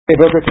Hey,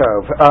 Boker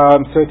Tov.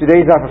 So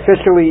today's daf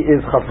officially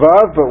is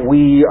Chavav, but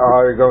we're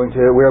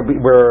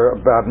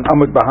about an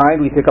amud behind.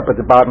 We pick up at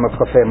the bottom of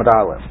Chafei Amud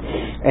Aleph,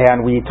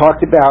 and we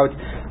talked about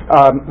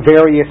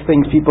various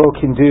things people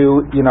can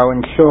do,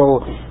 in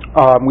shul.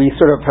 We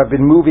sort of have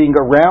been moving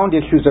around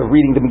issues of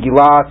reading the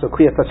Megillah, so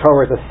Kriyas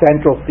HaTorah is a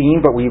central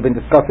theme, but we've been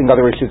discussing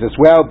other issues as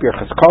well,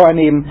 Birchas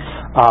Kohanim,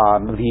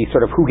 the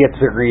sort of who gets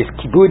various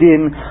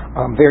kibudim,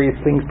 various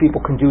things people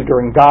can do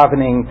during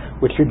davening,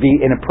 which would be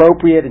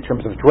inappropriate in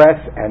terms of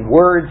dress and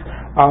words.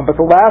 But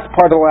the last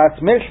part of the last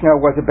Mishnah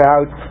was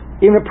about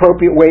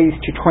inappropriate ways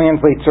to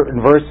translate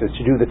certain verses,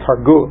 to do the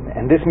Targum.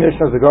 And this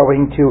Mishnah is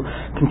going to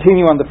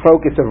continue on the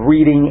focus of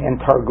reading and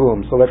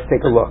Targum. So let's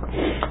take a look.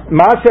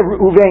 Ma'aseh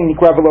Reuven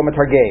nikra v'lo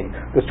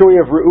metargem. The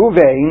story of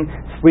Reuven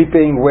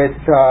sleeping with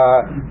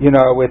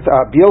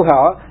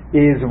Bilhah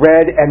is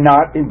read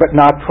but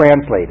not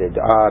translated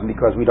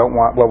because we don't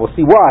want. Well, we'll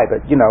see why.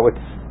 But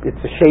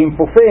it's a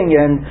shameful thing,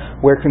 and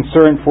we're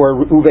concerned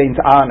for Reuven's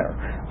honor.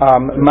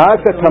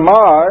 Ma'aseh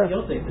Tamar.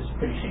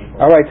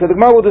 All right, so the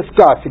Gemara will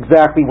discuss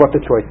exactly what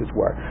the choices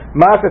were.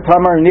 Ma'aseh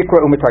Tamar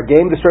Nikra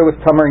U'Metargem. The story with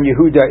Tamar and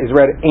Yehuda is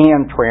read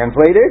and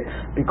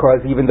translated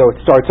because even though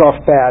it starts off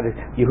bad,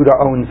 Yehuda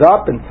owns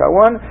up and so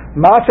on.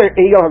 Ma'aseh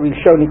Egel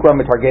HaRishon Nikra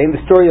U'Metargem.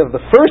 The story of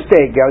the first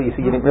Egel, you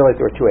see, you didn't realize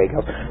there were two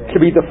Egels.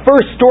 Should be the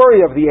first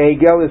story of the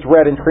Egel is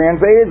read and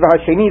translated.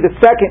 V'Hasheni, the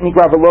second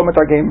Nikra V'lo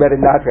Metargem, read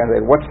and not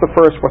translated. What's the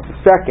first? What's the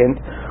second?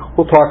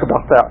 We'll talk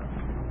about that.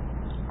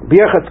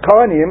 Birchas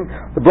Kohanim,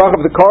 the bracha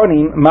of the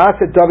Kohanim,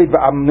 Ma'aseh David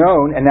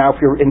v'Amnon, and now if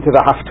you're into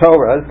the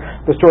Haftorahs,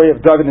 the story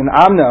of David and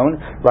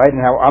Amnon, right, and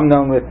how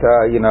Amnon with,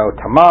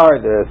 Tamar,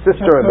 the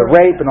sister, and the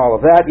rape, and all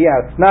of that.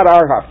 Yeah, it's not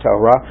our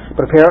Haftorah,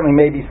 but apparently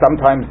maybe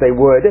sometimes they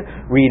would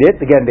read it.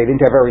 Again, they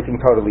didn't have everything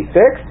totally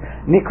fixed.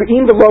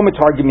 Nikri'im v'lo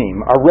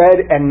metargemim are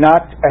read and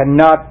not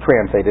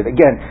translated.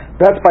 Again,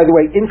 that's, by the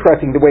way,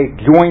 interesting the way it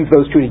joins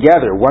those two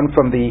together, one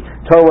from the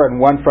Torah and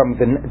one from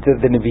the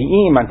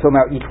Nevi'im. Until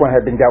now, each one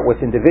had been dealt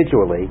with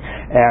individually,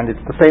 and it's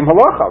the same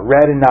halacha,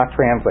 read and not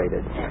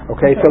translated.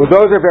 Okay, so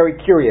those are very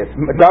curious.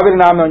 David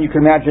and Amnon, you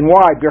can imagine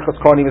why. Birchas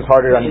Kohanim is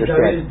harder to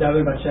understand.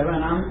 David, Bathsheba,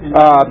 and Amnon.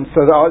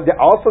 So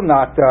they're also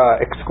not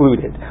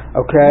excluded.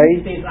 Okay,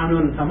 it's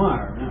Amnon and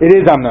Tamar. It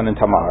is Amnon and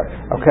Tamar.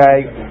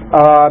 Okay,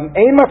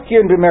 Ein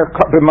mafkir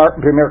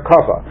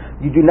b'Merkava.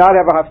 You do not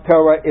have a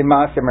Haftorah in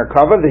Ma'aseh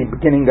Merkava, the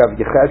beginning of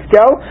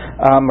Yechezkel,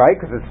 right?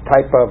 Because it's a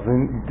type of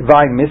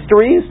divine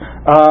mysteries.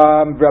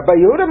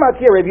 Rabbi Yehuda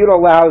Matir, Rabbi Yehuda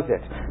allows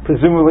it,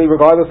 presumably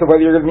regardless of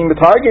whether you're going to be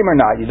Metargim or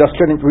not. You just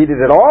shouldn't read it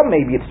at all.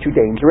 Maybe it's too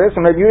dangerous,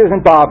 and Rabbi Yehuda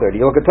isn't bothered.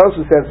 You look at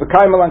Tosfos, who says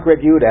V'kai Malank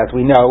Rabbi Yehuda, as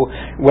we know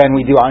when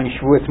we do on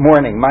Shavuos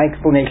morning. My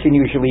explanation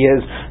usually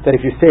is that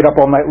if you stayed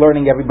up all night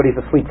learning, everybody's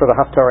asleep for the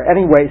Haftarah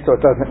anyway, so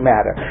it doesn't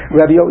matter.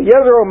 Rabbi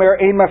Eliezer Omer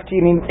Ein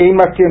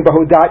Maftin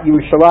Bahudat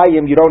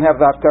Yerushalayim. You don't have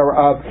the Haftarah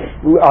of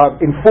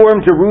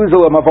inform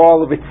Jerusalem of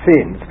all of its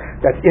sins.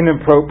 That's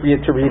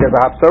inappropriate to read as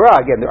a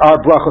Haftarah. Again, there are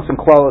brachos and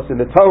klalos in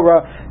the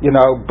Torah,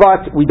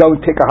 but we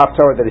don't pick a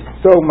Haftarah that is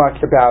so much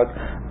about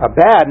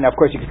bad. Now, of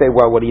course, you can say,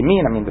 well, what do you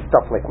mean? I mean, the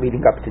stuff like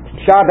leading up to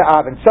Tisha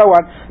B'Av and so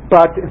on.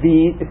 But as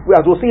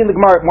we'll see in the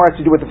Gemara, it more has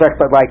to do with the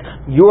fact that,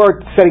 you're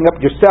setting up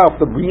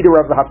yourself, the reader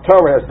of the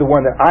Haftarah, as the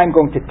one that I'm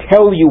going to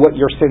tell you what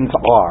your sins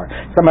are.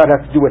 Somehow it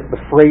has to do with the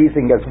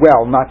phrasing as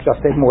well, not just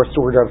a more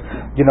sort of,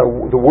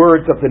 the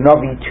words of the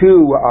Navi to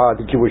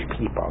the Jewish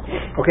people.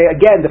 Okay,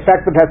 again, the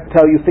fact that it has to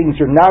tell you things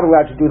you're not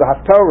allowed to do the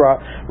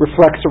Haftarah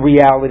reflects a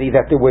reality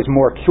that there was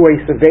more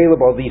choice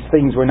available. These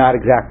things were not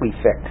exactly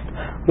fixed.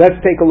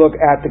 Let's take a look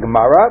at the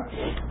Gemara.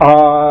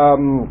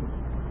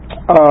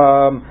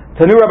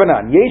 Tanu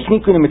Rabbanan, Yesh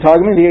Nikun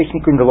Metargimim, Yesh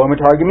Nikun V'lo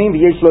Metargimim,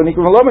 Yesh Lo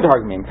Nikun V'lo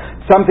Metargimim.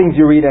 Some things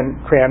you read and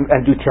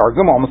do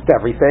Targum, almost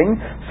everything.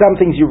 Some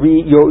things you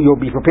read, you'll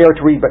be prepared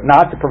to read, but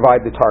not to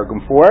provide the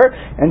Targum for.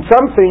 And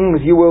some things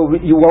you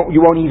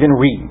won't even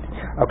read.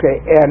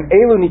 Okay, and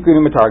Elu Nikun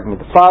Metargimim.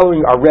 The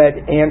following are read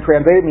and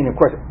translated. I mean, of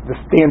course, the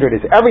standard is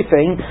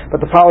everything,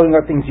 but the following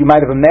are things you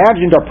might have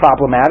imagined are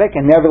problematic,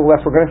 and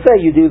nevertheless, we're going to say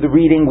you do the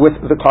reading with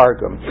the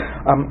Targum.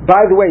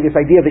 By the way, this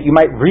idea that you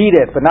might read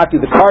it but not do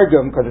the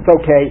Targum because it's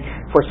okay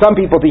for some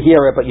people to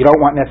hear it, but you don't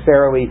want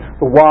necessarily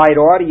the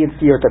wide audience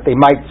to hear it, that they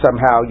might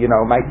somehow,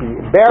 might be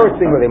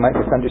embarrassing or they might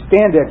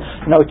misunderstand it.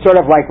 It sort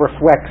of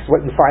reflects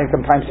what you find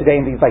sometimes today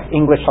in these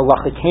English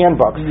halachic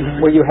handbooks,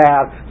 where you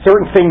have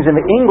certain things in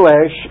the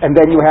English, and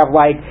then you have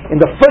in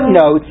the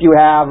footnotes you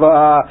have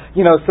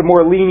some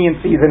more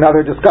leniencies and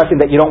other discussion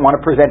that you don't want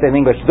to present in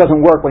English. It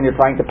doesn't work when you're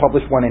trying to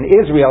publish one in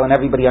Israel and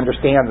everybody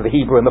understands the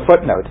Hebrew and the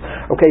footnotes.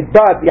 Okay,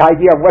 but the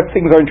idea of what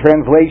things are in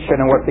translation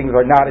and what things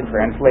are not in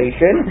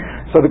translation.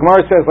 So the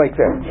Gemara says like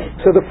this.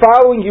 So the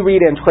following you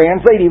read and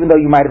translate, even though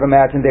you might have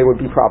imagined they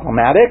would be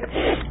problematic.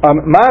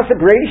 Ma'aseh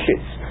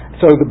Bereishis.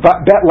 So the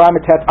Bet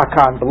Lamitet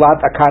Akan, the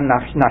Lat Akan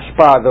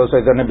Nashpa, those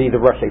are going to be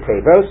the Rosh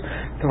Tevos.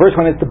 The first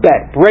one is the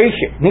Bet.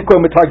 Bereishis, Nikro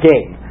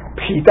Metargem.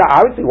 Pshita,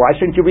 obviously, why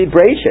shouldn't you read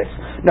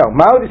Bereishis? No,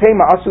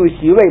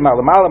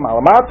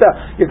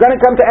 you're going to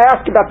come to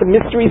ask about the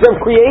mysteries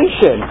of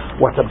creation.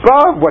 What's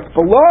above, what's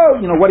below,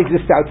 what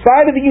exists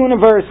outside of the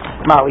universe,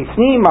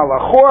 Malisni,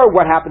 Malachor,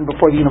 what happened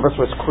before the universe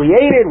was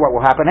created, what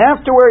will happen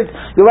afterwards.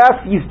 You'll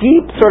ask these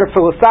deep sort of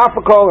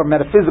philosophical or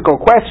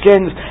metaphysical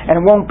questions, and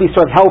it won't be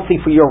sort of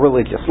healthy for your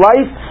religious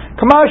life.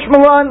 Kamash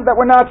Malan, that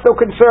we're not so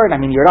concerned. I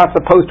mean, you're not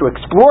supposed to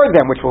explore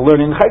them, which we'll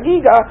learn in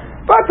Chagiga,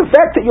 but the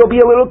fact that you'll be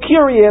a little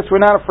curious,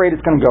 we're not afraid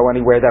it's going to go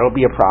anywhere. That'll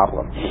be a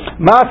problem.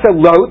 Masa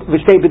Lot,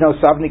 Vishtei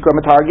Benosav, Nikra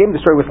Matargim, the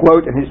story with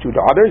Lot and his two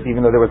daughters,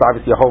 even though there was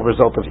obviously a whole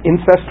result of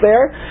incest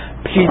there.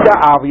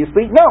 Pshita,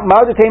 obviously. No,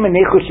 Ma'adatema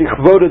Nechu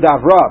Shichvodu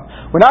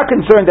Davram. We're not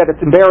concerned that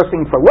it's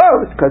embarrassing for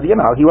Lot, because,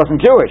 he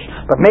wasn't Jewish.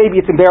 But maybe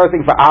it's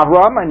embarrassing for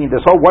Avram. I mean,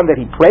 this whole one that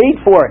he prayed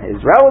for, and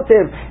his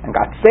relative, and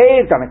got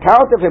saved on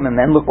account of him, and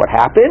then look what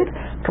happened.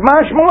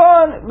 Kamash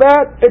Malon,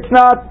 that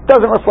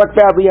doesn't reflect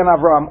badly on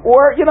Avram.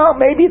 Or,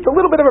 maybe it's a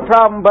little bit of a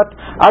problem, but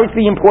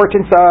obviously the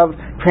importance of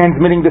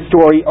transmitting the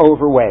story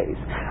overweighs.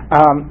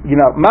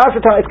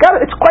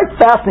 It's quite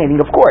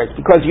fascinating, of course,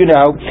 because,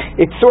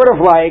 it's sort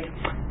of like,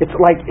 it's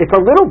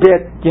a little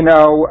bit,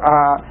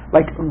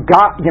 like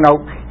God,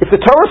 if the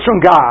Torah's from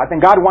God, then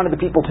God wanted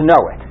the people to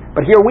know it.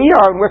 But here we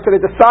are, and we're sort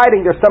of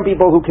deciding there's some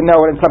people who can know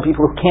it and some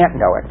people who can't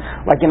know it.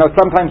 Like,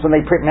 sometimes when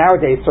they print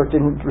nowadays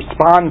certain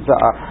responsa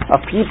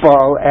of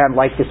people, and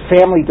like his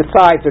family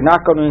decides they're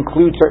not going to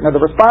include certain of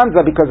the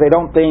responsa because they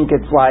don't think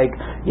it's like,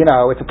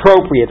 it's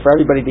appropriate for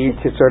everybody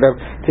to sort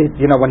of,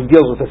 when he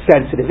deals with a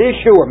sensitive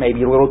issue, or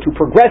maybe a little too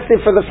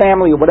progressive for the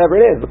family, or whatever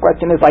it is. The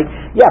question is like,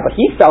 but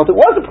he felt it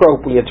was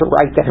appropriate to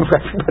write that for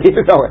everybody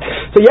to know it.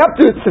 So you have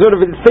to sort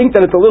of think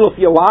that it's a little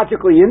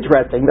theologically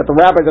interesting that the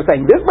rabbis are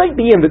saying, this might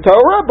be in the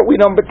Torah, but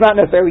it's not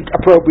necessarily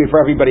appropriate for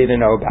everybody to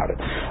know about it.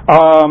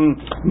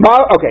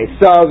 Okay,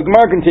 so the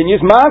Gemara continues.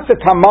 Masa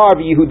Tamar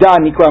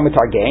v'Yehuda nikra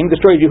mitargem. The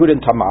story of Yehuda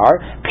and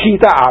Tamar.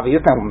 Pshita,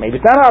 obvious. Now,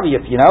 maybe it's not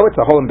obvious. It's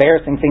a whole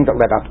embarrassing thing that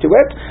led up to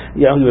it.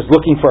 He was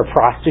looking for a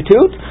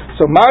prostitute.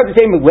 So Mar the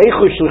same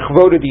lechush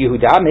l'chvoda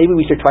v'Yehuda. Maybe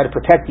we should try to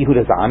protect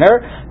Yehuda's honor.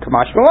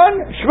 Kamash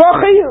Malan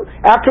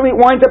shvachayu. Actually, it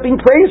winds up being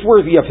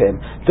praiseworthy of him.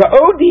 The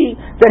Odi,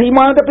 that he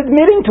wound up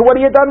admitting to what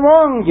he had done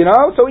wrong.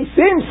 So he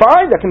sinned.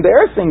 Fine, that's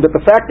embarrassing. But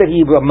the fact that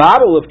he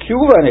model of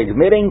Kula and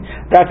admitting,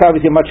 that's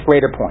obviously a much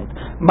greater point.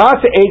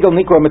 Masa Egel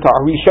Nikra Mitar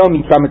Rishon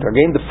Mikra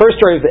Mitargem. The first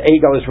story of the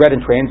Egel is read and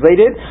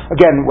translated.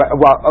 Again,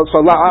 I'll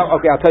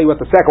tell you what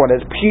the second one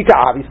is. Pshita,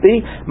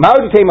 obviously.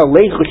 Ma'odutema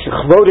Leichu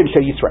Shechvodin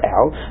Shel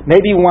Yisrael.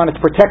 Maybe you wanted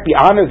to protect the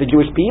honor of the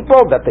Jewish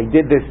people, that they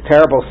did this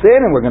terrible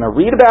sin, and we're going to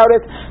read about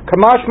it.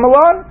 Kamash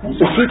Malon.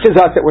 So it teaches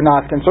us that we're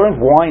not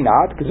concerned. Why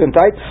not? Because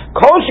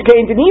Kol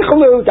Shekain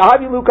Denichalu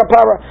Dahavilu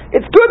Kapara.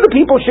 It's good that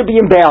people should be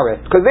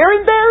embarrassed, because their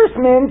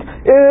embarrassment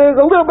is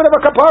a little bit of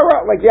a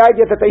kapara, like the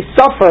idea that they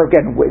suffer.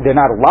 Again, they're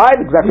not alive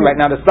exactly right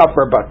now to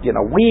suffer, but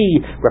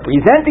we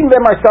representing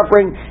them are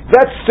suffering.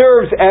 That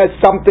serves as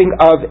something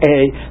of a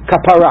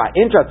kapara.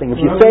 Interesting. If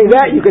you say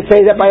that, you could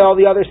say that by all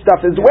the other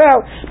stuff as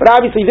well. But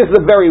obviously, this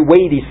is a very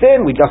weighty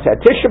sin. We just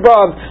had Tisha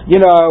B'Av,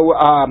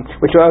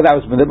 which that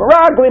was the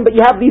Meraglim. But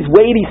you have these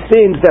weighty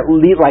sins that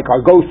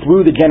go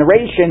through the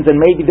generations, and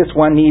maybe this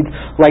one needs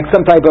like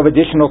some type of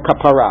additional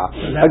kapara.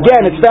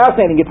 Again, it's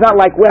fascinating. It's not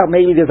like,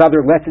 maybe there's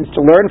other lessons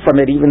to learn from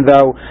it, even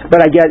though.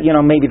 But I get,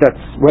 maybe that's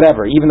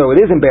whatever. Even though it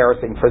is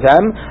embarrassing for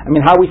them, I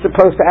mean, how are we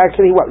supposed to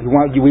actually?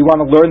 We want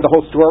to learn the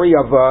whole story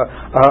of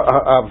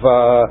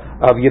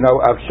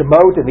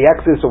Shemot and the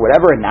Exodus or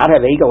whatever, and not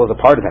have Egel as a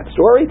part of that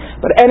story.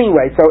 But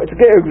anyway, so it's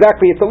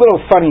a little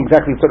funny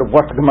exactly sort of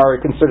what the Gemara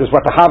considers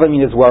what the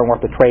Havaminas were and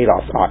what the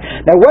trade-offs are.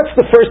 Now, what's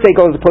the first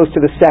Egel as opposed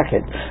to the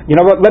second?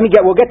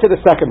 We'll get to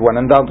the second one,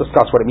 and I'll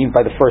discuss what it means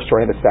by the first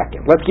story and the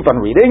second. Let's keep on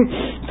reading.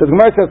 So the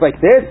Gemara says like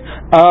this.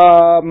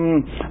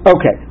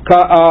 Okay.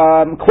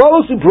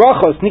 Klolos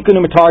u'brachos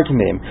nikunu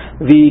mitargimim.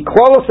 The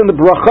klolos and the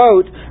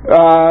brachot,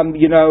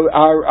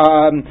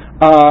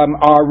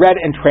 are read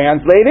and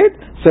translated.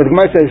 So the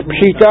Gemara says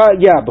pshita,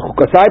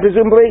 b'chukasai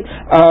presumably.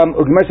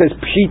 The Gemara says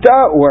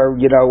pshita, or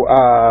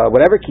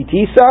whatever,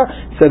 kitisa.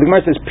 So the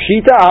Gemara says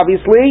pshita,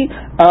 obviously.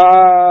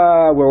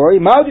 Where were we?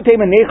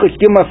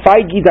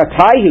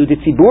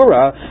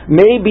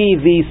 Maybe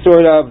the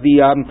sort of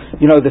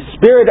the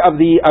spirit of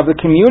the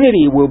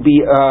community will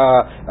be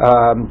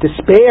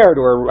despaired,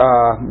 or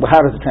how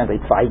does it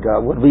translate?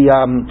 Faiga would be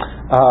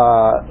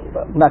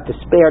not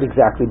despaired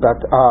exactly, but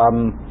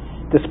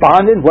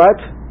despondent. What?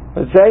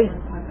 Let's say.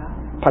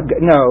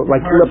 No,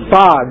 like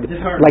lefag,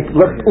 like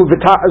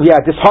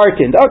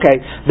disheartened.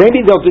 Okay,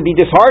 maybe they'll be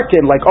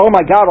disheartened, like, oh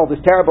my God, all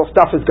this terrible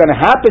stuff is going to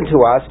happen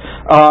to us.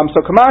 So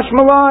Kamash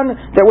Malan,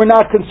 that we're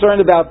not concerned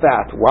about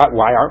that. Why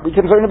aren't we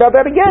concerned about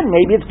that? Again,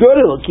 maybe it's good.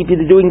 It'll keep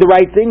you to doing the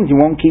right things. You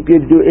won't keep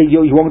you to do.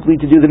 You won't lead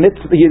to do the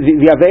mitzvah,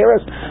 the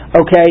averas.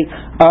 Okay.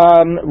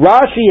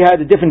 Rashi had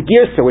a different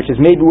girsa, which is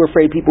maybe we're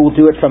afraid people will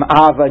do it from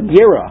ava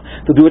gira.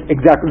 They'll do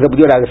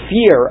it out of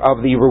fear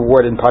of the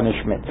reward and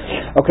punishment.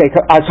 Okay.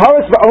 As far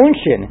as the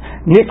onshin. The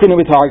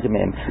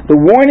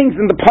warnings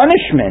and the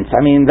punishments,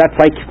 I mean, that's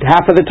like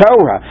half of the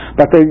Torah.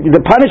 But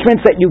the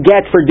punishments that you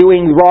get for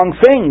doing wrong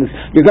things,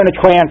 you're going to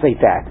translate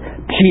that.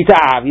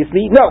 Pshita,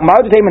 obviously. No,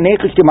 maybe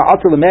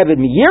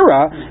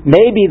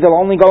they're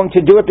only going to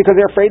do it because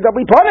they're afraid they'll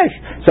be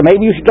punished. So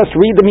maybe you should just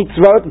read the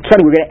mitzvot.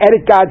 We're going to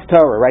edit God's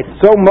Torah, right?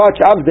 So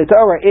much of the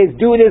Torah is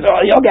do this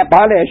or you'll get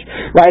punished,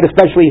 right?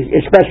 Especially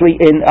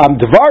in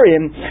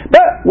Devarim.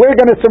 But we're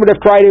going to sort of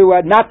try to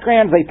not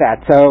translate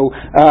that. So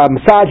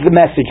massage the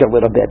message a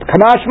little bit.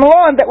 Kamash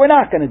Malon, that we're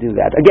not going to do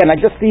that. Again, I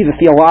just see the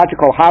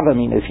theological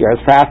havaminas here as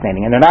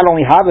fascinating. And they're not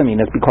only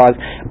havaminas because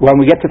when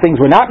we get to things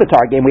we're not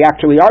Mitargim, we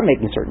actually are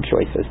making certain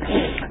choices.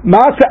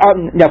 Now,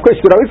 of course,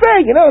 you could always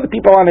say, the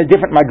people are on a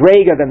different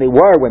madrega than they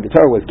were when the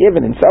Torah was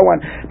given and so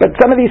on. But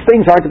some of these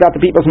things aren't about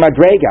the people's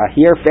madrega.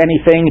 Here, if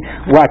anything,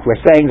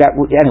 we're saying that,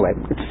 anyway,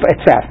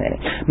 it's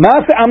fascinating.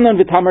 Masa Amnon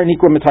v'Tamar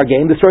nikra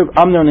Mitargim, the story of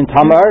Amnon and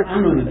Tamar.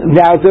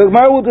 Now, the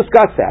Gemara will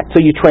discuss that.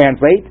 So you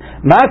translate.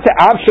 Masa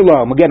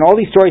Avshalom, again, all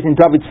these stories in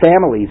David's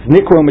families,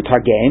 nikra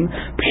Mitargim,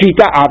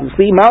 Pshita,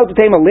 obviously. Ma'al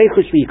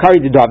Lechush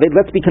v'Yikari to David.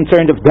 Let's be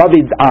concerned of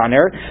David's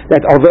honor,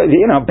 that although,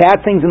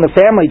 bad things in the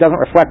family doesn't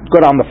reflect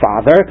good on the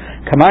father.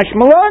 Kamash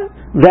Malon,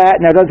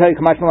 that, now it doesn't tell you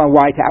Kamash Malon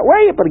why to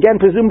outweigh it, but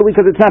again, presumably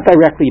because it's not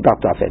directly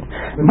about David.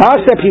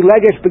 Maaseh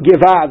Pilegesh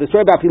Begiva, the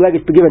story about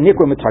Pilegesh Begiva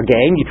Nikra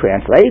Mitargim, you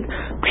translate.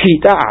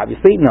 Pshita,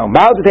 obviously. No.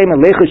 Ma'al Tetema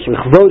Lechush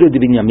V'Chvodu de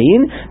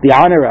Binyamin, the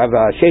honor of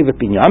Shevet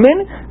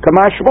Binyamin.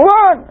 Kamash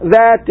Malon,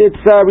 that it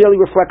really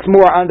reflects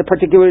more on the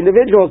particular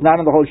individuals, not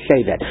on the whole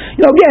Shevet.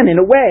 Again,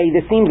 in a way,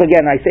 this seems,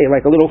 again, I say,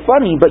 like a little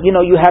funny, but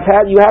you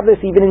have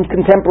this even in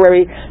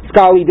contemporary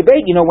scholarly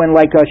debate. When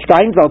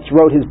Steinsaltz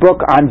wrote his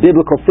book on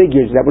biblical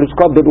figures, that what it's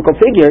called biblical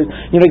figures,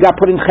 he got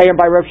put in Chayim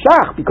by Rav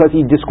Shach because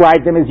he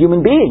described them as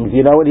human beings,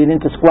 and he didn't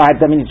describe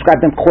them, he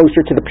described them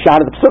closer to the pshat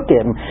of the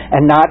psukim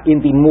and not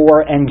in the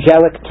more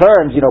angelic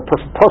terms,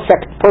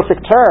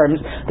 perfect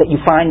terms that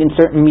you find in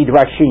certain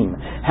midrashim.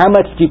 How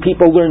much do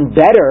people learn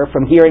better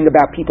from hearing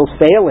about people's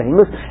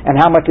failings, and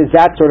how much is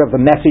that sort of the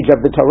message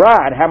of the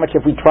Torah, and how much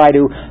if we try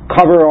to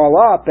cover all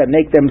up and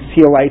make them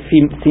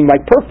seem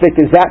like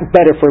perfect, is that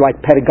better for like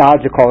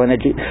pedagogical and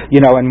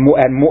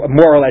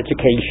moral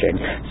education?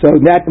 So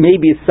that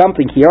maybe is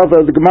something here,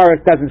 although the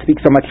Gemara doesn't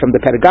speak so much from the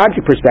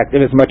pedagogic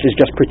perspective as much as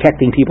just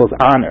protecting people's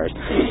honors.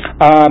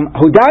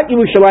 Hudat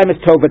Yerushalayim is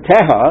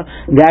Tovateha,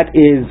 that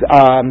is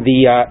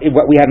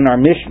what we had in our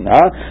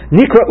Mishnah.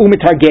 Nikra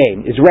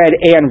Umitargim is read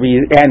and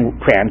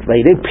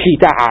translated.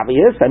 Pshita,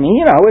 obvious.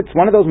 It's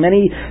one of those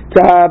many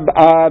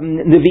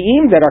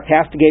Nevi'im that are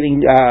castigating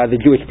the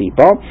Jewish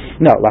people.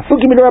 No,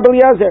 Lafuki min Rabbi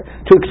Eliezer,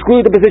 to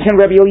exclude the position of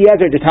Rabbi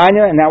Eliezer,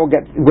 Detanya, and now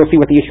we'll see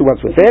what the issue was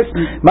with this.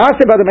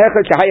 Maaseh b'adam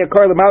echad shehaya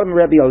kor l'malam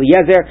Rabbi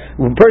Eliezer.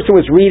 The person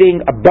was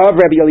reading above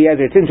Rabbi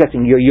Eliezer. It's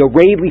interesting. Yored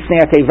lifnei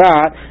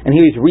hateva, and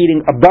he was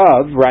reading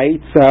above, right?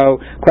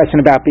 So, question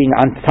about being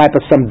on type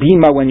of some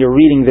bima when you're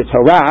reading the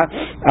Torah.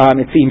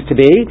 It seems to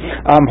be.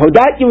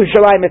 Hodat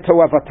Yerushalayim et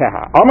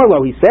toavateha.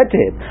 Amarlo, he said to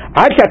him,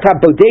 Ad shata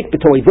bodek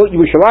b'toivot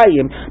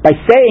Yerushalayim, by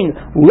saying,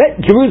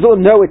 let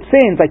Jerusalem know its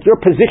sins, like you're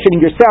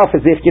positioning yourself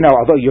as if,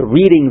 although you're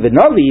reading the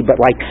Navi, but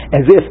like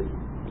as if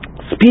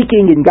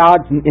speaking in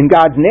God's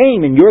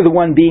name, and you're the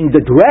one being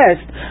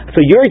addressed.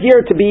 So you're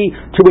here to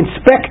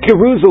inspect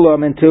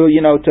Jerusalem and to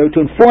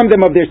inform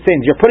them of their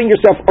sins. You're putting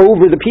yourself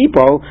over the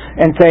people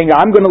and saying,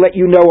 I'm going to let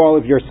you know all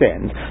of your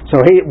sins. So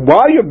hey,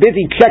 while you're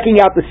busy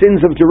checking out the sins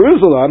of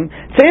Jerusalem,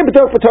 say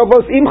go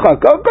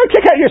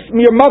check out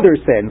your mother's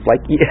sins.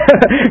 Like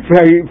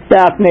very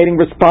fascinating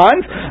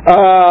response.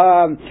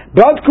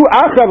 They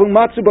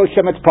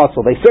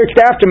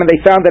searched after him and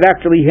they found that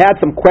actually he had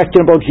some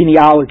questionable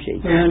genealogy.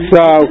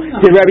 So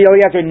did Rabbi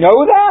Eliezer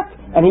know that?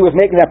 And he was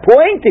making that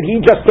point? Did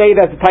he just say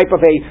that as a type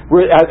of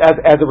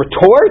as a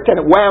retort,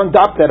 and it wound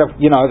up that it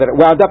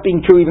wound up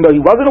being true even though he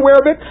wasn't aware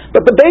of it?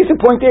 But the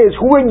basic point is,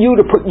 who are you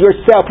to put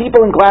yourself?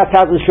 People in glass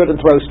houses shouldn't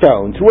throw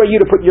stones. Who are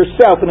you to put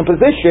yourself in a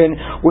position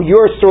where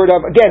you're sort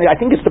of, again, I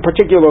think it's the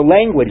particular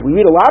language. We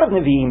read a lot of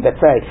Nevi'im that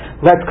say,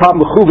 let's come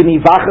l'chuveni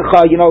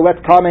vachacha,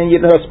 let's come and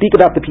speak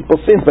about the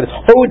people's sins, but it's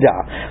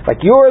hoda.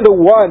 Like you're the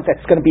one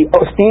that's going to be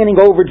standing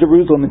over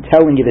Jerusalem and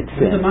telling it its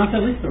sins.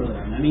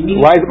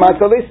 Why is it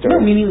Matzah Lister? No,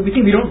 meaning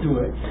we don't do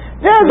it.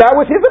 Yeah, that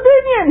was his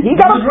opinion. He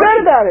got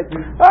upset about it.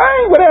 All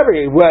right, whatever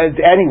it was.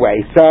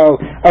 Anyway,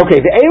 so, okay,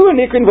 the Elu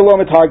Nikrin V'lo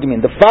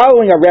Mitargimin. The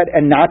following are read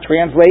and not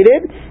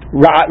translated.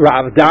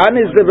 Rav Dan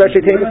is the Rosh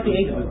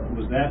Hashanah.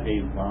 Was that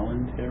a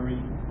voluntary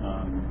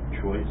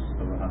choice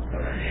of a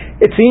Haftarah?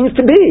 It seems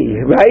to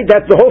be, right?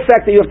 That's the whole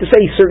fact that you have to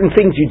say certain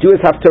things you do as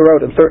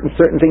Haftarot and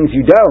certain things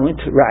you don't,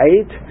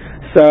 right?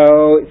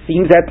 So it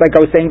seems that, like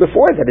I was saying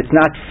before, that it's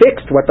not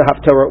fixed what the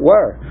Haftarot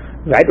were.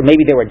 Right? Or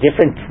maybe there were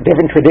different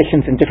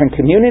traditions in different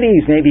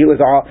communities. Maybe there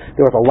was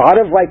a lot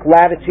of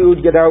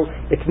latitude.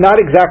 It's not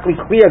exactly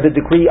clear the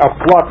degree of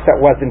flux that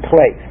was in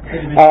place.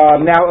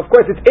 Now, of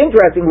course, it's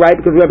interesting, right?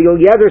 Because Rabbi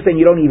Eliezer is saying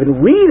you don't even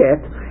read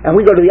it, and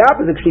we go to the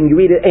opposite extreme. You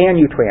read it and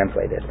you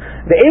translate it.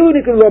 The Elu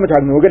Nikra V'lo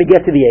Mitargim. We're going to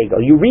get to the Egel.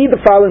 You read the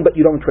following, but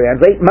you don't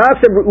translate.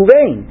 Maaseh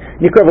Reuven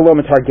Nikra V'lo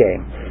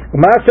Mitargim.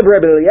 Maaseh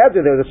Rabbi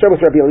Eliezer, there was a story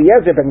with Rabbi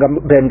Eliezer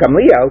ben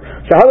Gamliel.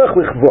 Shahalach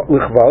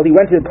Lichvod. He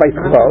went to the place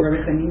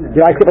Chvod.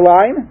 Did I skip a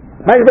line?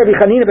 Rabbi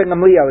Chanina ben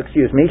Gamliel,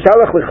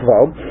 Shalach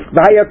Lichvo,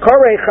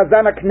 V'hayakore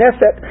Chazan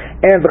HaKnesset,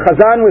 and the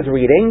Chazan was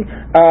reading.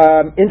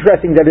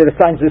 Interesting that it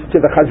assigns this to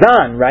the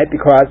Chazan, right?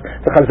 Because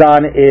the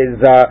Chazan is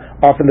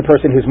often the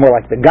person who's more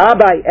like the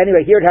Gabbai.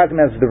 Anyway, here it has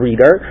him as the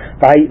reader.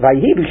 V'hi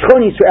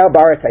b'shchon Yisrael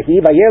ba'aretz hahi,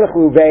 v'yelech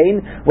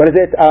Ruvain, what is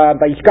it?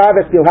 V'yishkav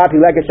es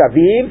bilhapi legesh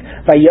aviv,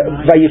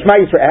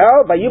 v'yishma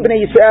Yisrael,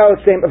 v'yubnei Yisrael,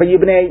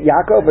 v'yubnei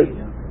Yaakov,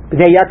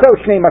 Bnei Yaakov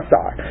Shnei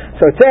Masar.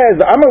 So it says,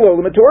 Amalol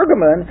the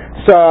Meturgaman.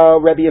 So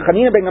Rabbi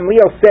Chanina ben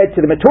Gamliel said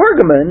to the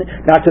Meturgaman,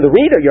 not to the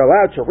reader, you're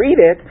allowed to read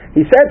it.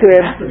 He said to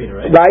him,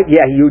 right?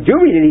 Yeah, you do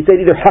read it. He said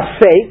either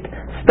hafek,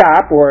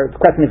 stop, or the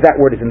question if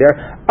that word is in there.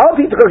 Al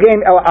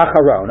pitchogem el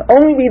acharon.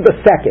 Only read the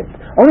second.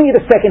 Only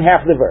read the second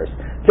half of the verse.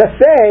 Just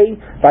say,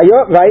 right?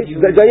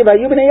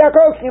 Vayubnei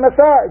Yaakov Shnei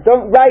Masar.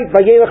 Don't write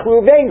Vayelech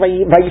Ruvain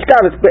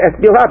Vayishkav es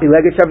bilhapi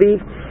legesh aviv.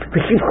 And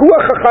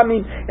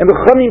the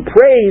Chachamim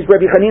praised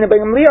Rabbi Chanina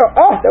ben Gamliel.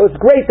 Oh, that was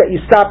great that you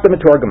stopped the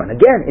Meturgaman.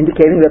 Again,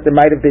 indicating that there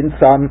might have been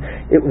some.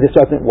 This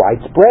wasn't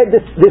widespread.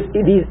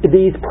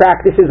 These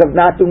practices of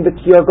not doing the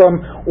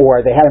Tirgum,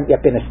 or they hadn't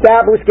yet been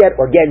established yet.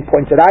 Or again,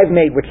 points that I've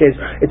made, which is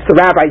it's the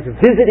rabbis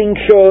visiting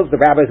shuls.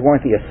 The rabbis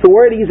weren't the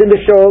authorities in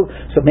the shul,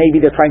 so maybe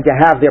they're trying to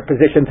have their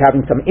positions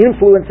having some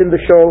influence in the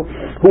shul.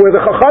 Who were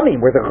the Chachamim?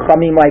 Were the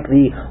Chachamim like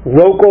the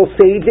local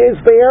sages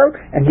there?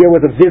 And here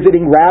was a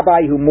visiting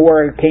rabbi who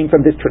more came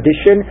from this tradition.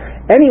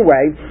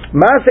 Anyway,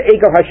 Masa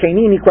Egel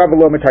Hasheni Nikra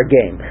V'lo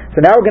Metargem.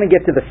 So now we're going to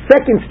get to the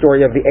second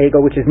story of the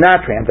Egel, which is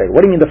not translated.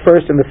 What do you mean the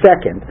first and the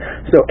second?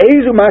 So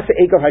Ezu Masa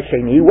Egel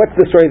Hasheni. What's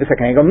the story of the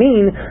second Egel?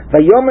 Mean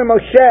Vayomer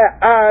Moshe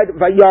ad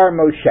Vayar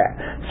Moshe.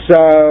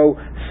 So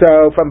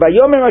from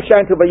Vayomer Moshe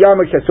to Vayar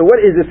Moshe. So what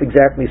is this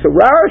exactly? So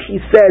Rashi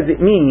says it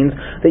means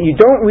that you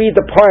don't read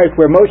the part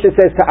where Moshe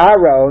says to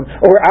Aaron,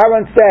 or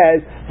Aaron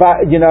says,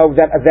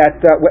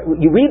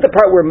 you read the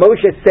part where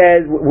Moshe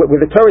says, where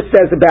the Torah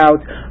says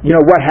about,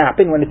 what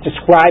happened when it's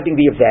describing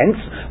the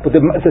events. But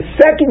the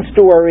second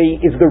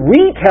story is the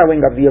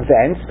retelling of the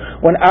events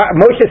when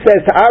Moshe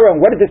says to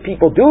Aaron, what did this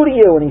people do to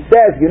you? And he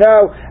says,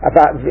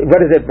 about, what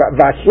is it?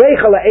 What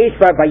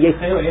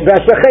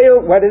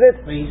is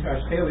it?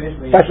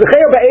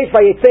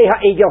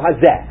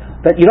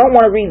 That you don't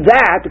want to read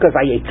that because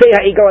means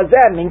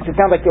it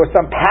sounds like there was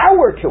some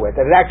power to it,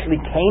 that it actually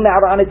came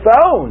out on its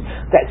own.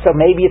 So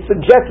maybe it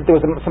suggests that there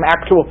was some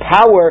actual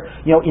power,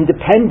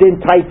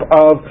 independent type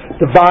of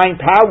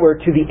divine power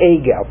to the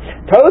Egel.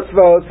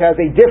 Tosfos has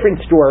a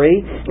different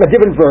story, a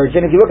different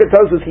version. If you look at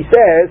Tosfos, he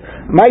says,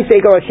 "Mais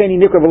Egel Hasheni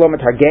Nikra V'lo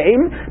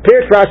Metargem."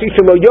 Pirish Rashi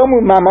Shelo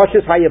Yomu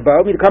Mamoshes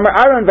Hayabo Midkamer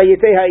Aaron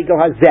Vayetei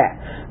Ha'Egel Hazeh.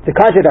 The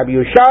Kashet Rabbi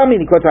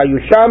Yerushalmi, he quotes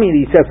Yerushalmi, and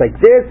he says like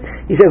this.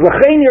 He says,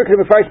 "L'chein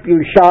Yerushalmi refers to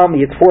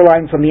Yerushalmi." It's 4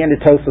 lines from the end of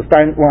Tosfos.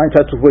 Line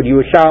Tosfos with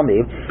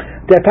Yerushalmi.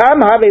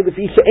 De'pam have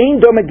lefi she'ein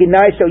doma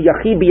gnai shel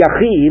yachid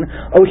b'yachid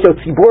or shel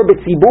tzibur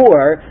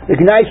b'tzibur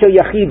l'gnai shel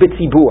yachid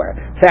b'tzibur.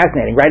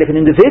 Fascinating, right? If an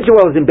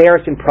individual is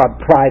embarrassed in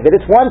private,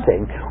 it's one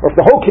thing. Or if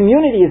the whole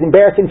community is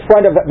embarrassed in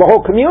front of the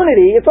whole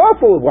community, it's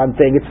also one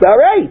thing. It's all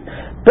right.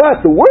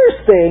 But the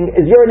worst thing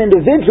is you're an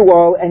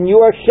individual and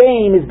your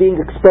shame is being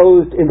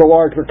exposed in the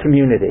larger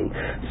community.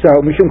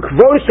 So, Mishum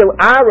Kvod Shel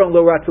Aaron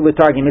Lo Ratzu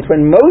L'Targim. It's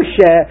when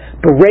Moshe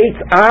berates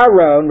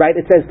Aaron, right?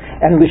 It says,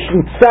 and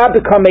L'Shmitza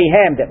B'Kam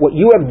Mehem, that what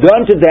you have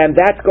done to them,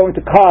 that's going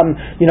to come,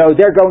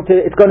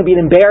 it's going to be an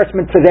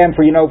embarrassment for them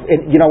for, in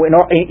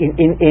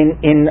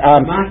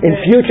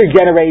future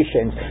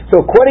generations.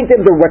 So according to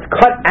him, what's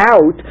cut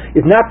out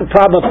is not the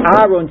problem of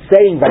Aaron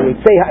saying,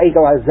 Vayetzei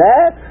Ha'egel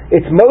Hazeh.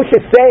 It's Moshe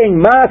saying,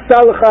 Ma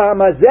Salcha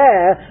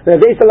Hamazeh,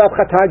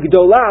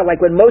 like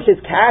when Moshe is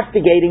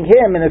castigating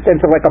him in a sense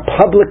of like a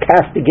public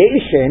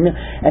castigation,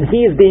 and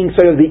he is being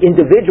sort of the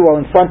individual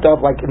in front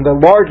of, like in the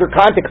larger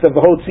context of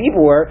the whole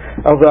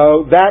tzibur,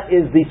 although that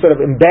is the sort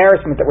of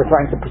embarrassment that we're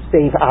trying to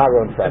save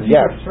Aaron from.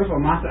 Yes. First of all,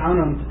 Masa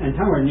Aaron and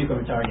Tamar are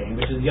Nikra V'Targem,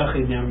 which is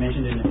Yachid now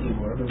mentioned in the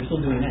tzibur, but we're still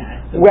doing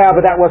that. So well,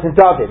 but that wasn't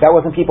David. That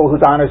wasn't people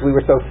whose honors we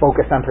were so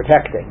focused on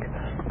protecting.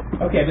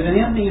 Okay, but then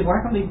the other thing is, why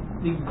can't they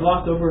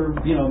gloss over,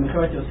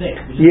 Mechoret Yosef?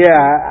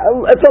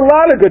 Yeah, it's a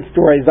lot of good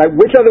stories. Like,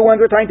 which are the ones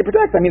we're trying to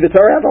protect? I mean, the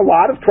Torah has a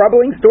lot of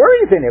troubling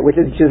stories in it, which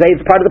is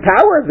it's part of the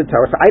power of the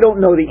Torah. So I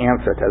don't know the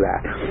answer to that.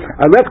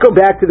 Let's go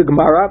back to the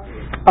Gemara.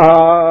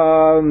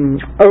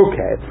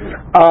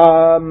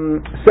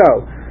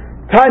 So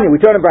Tanya,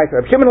 we turn to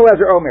Brayta. Shimon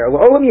Elazar Omer, a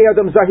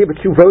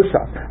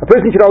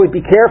person should always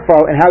be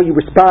careful in how you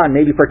respond,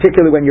 maybe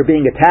particularly when you're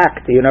being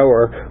attacked,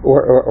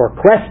 or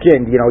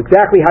questioned,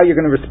 exactly how you're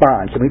going to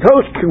respond. So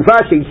because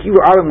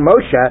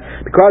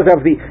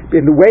of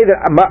the way that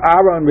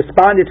Aaron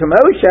responded to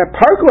Moshe,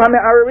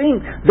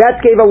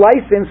 that gave a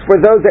license for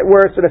those that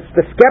were sort of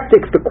the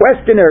skeptics, the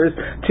questioners,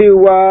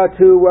 to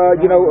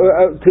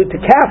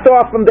cast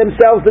off from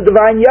themselves the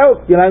divine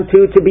yoke,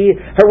 to be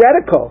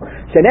heretical.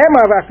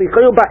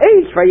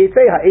 It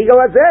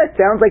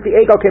sounds like the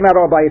Egel came out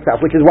all by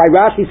itself, which is why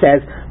Rashi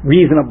says,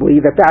 reasonably,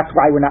 that's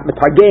why we're not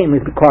Metargem,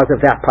 is because of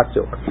that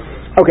pasuk.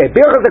 Okay,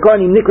 Birchas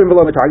HaKohanim Nikrim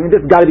V'lo Metargem.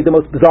 This has got to be the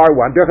most bizarre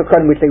one. Birchas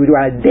HaKohanim, which they would do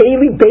on a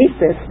daily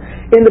basis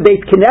in the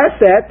Beit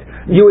Knesset,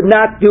 You would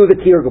not do the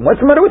Tirgum. What's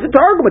the matter with the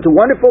Targum? It's a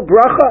wonderful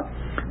bracha.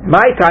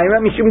 My time,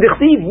 Mishum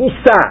Dichsiv,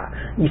 Yisa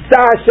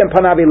Hashem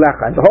Panav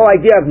Elecha. The whole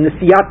idea of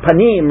Nisiyat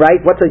Panim, right?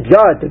 What's a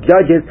judge? The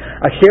judge is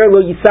Asher Lo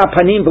Yisa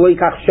Panim V'Lo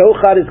Yikach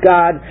Shochad is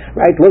God,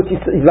 right?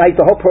 Right?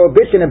 The whole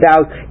prohibition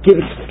about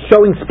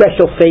showing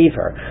special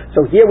favor.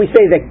 So here we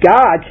say that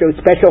God shows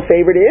special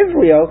favor to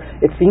Israel.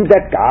 It seems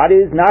that God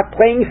is not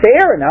playing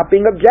fair and not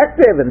being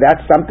objective, and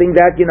that's something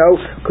that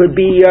could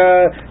be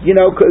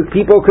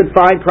people could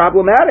find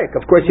problematic.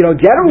 Of course,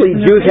 generally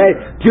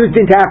Jews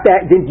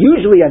didn't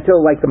usually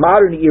until like the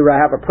modern era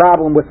have a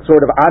problem with sort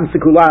of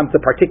ansikulam,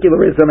 the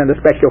particularism and the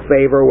special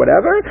favor or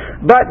whatever,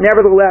 but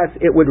nevertheless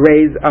it would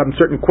raise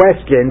certain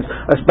questions,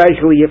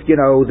 especially if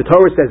the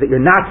Torah says that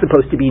you're not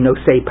supposed to be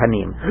nosei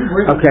panim.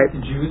 Okay,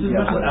 Jews as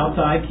much as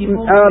outside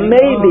people.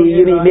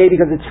 Maybe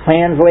because it's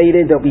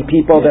translated, there'll be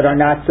people that are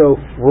not so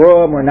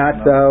frum or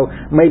not so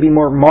maybe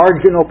more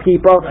marginal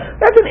people.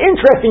 That's an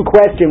interesting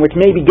question, which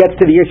maybe gets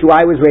to the issue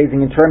I was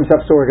raising in terms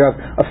of sort of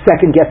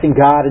second guessing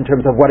God in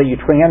terms of what are you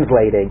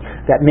translating.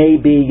 That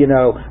maybe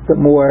the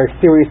more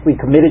seriously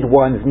committed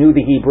ones knew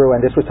the Hebrew,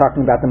 and this was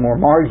talking about the more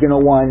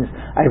marginal ones.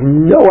 I have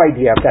no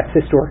idea if that's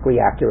historically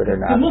accurate or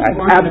not. I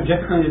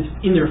understand.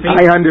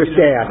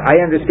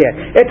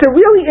 It's a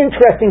really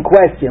interesting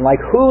question. Like,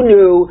 who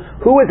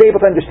was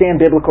able to understand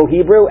biblical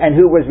Hebrew and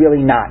who was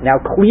really not? Now,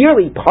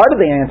 clearly, part of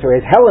the answer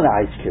is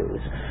Hellenized Jews,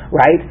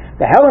 right?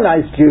 The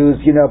Hellenized Jews,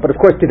 but of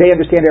course, do they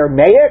understand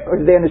Aramaic or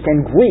do they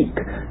understand Greek?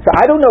 So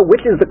I don't know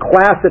which is the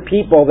class of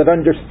people that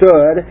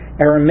understood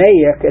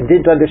Aramaic and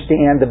didn't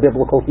understand the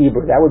biblical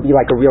Hebrew. That would be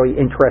like a really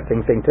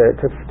interesting thing to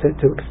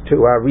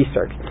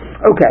research.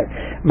 Okay.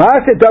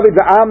 Ma'aseh David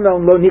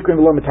v'Amnon lo nikrin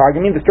v'lo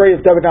metargim. The story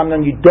of David and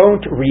Amnon, you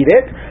don't read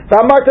it. So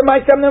Amarta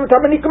ma'aseh Amnon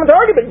v'Tamar nikrin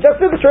metargim. But just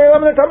the story of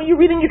Amnon and Tamar, you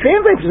read and you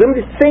translate.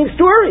 Presumably it's the same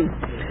story.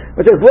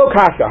 It says, Lo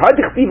kasha,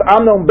 hadichtiv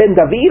Amnon ben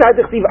David,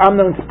 hadichtiv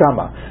Amnon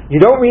stama. You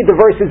don't read the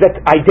verses that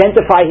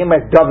identify him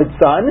as David's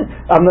son,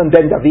 Amnon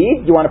ben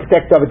David. You want to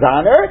protect David's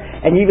honor,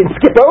 and you even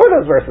skip over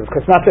those verses,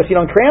 because it's not just you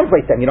don't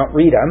translate them, you don't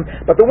read them,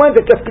 but the ones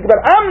that just speak about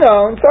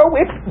Amnon, so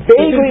it's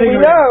vaguely we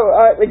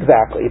know.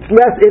 Exactly. It's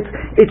less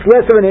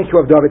of an issue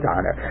of David's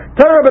honor.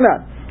 Torah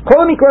Rabbanan. Now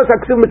this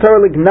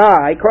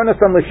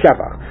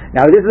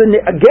is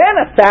again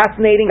a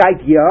fascinating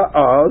idea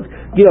of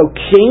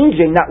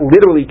changing, not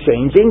literally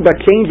changing, but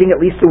changing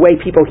at least the way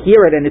people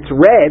hear it and it's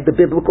read, the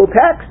biblical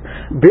text.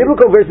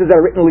 Biblical verses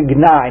are written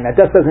lignai. Now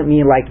that doesn't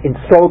mean like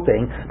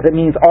insulting, but it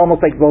means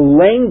almost like the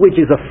language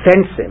is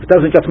offensive. It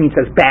doesn't just mean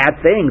it says bad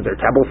things or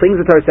terrible things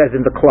the Torah says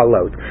in the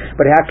klalot,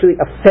 but actually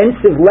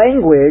offensive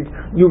language.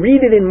 You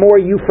read it in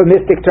more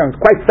euphemistic terms.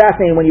 Quite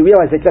fascinating when you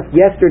realize that just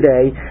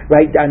yesterday,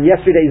 right, on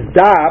yesterday's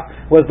daf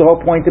was the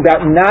whole point about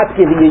not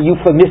giving a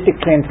euphemistic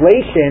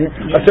translation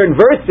of certain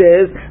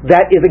verses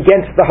that is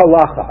against the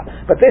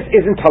halacha. But this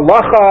isn't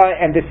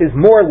halacha, and this is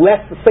more or less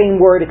the same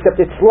word,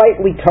 except it's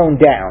slightly toned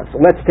down. So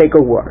let's take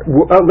a look.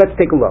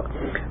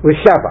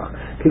 L'shavach.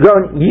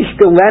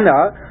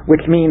 Yishgalena,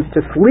 which means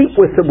to sleep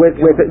with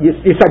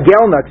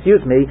Yishagelna,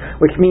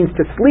 which means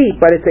to sleep,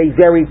 but it's a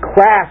very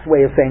crass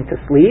way of saying to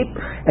sleep.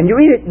 And you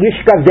read it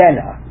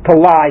Yishkavena, to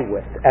lie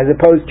with, as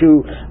opposed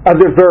to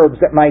other verbs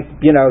that might,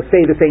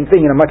 say the same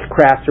thing in a much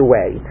crasser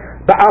way.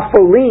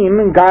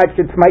 Ba'afolim, God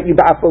should smite you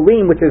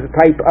ba'afolim, which is a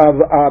type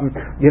of,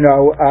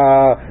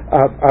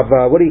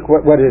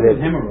 what is it?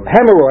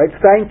 Hemorrhoids,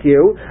 thank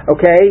you.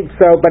 Okay,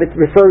 so, but it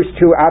refers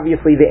to,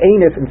 obviously, the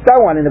anus and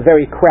so on in a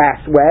very crass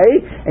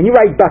way. And you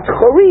write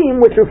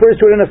batchorim, which refers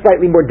to it in a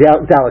slightly more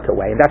delicate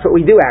way. And that's what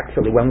we do,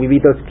 actually, when we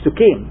read those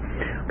psukim.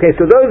 Okay,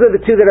 so those are the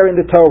two that are in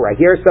the Torah.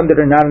 Here are some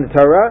that are not in the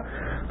Torah.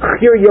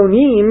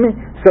 Chiryonim,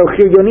 so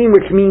chiryonim,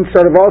 which means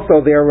sort of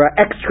also their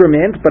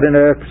excrement, but in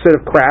a sort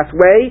of crass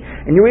way.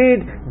 And you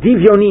read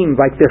divyonim,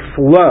 like their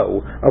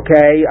flow,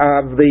 okay,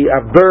 of the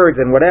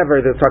birds and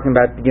whatever. They're talking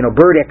about,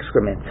 bird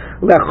excrement.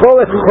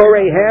 Lecholet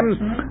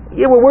chorehem.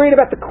 Yeah, we're worried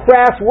about the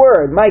crass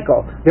word,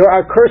 Michael. There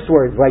are curse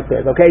words like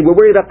this, okay? We're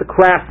worried about the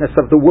crassness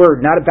of the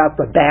word, not about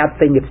the bad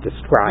thing it's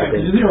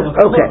describing.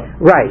 Okay,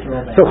 right.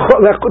 So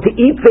to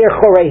eat their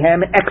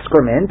chorehem,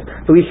 excrement.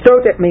 So we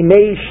showed that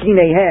memei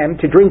shinehem,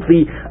 to drink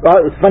the,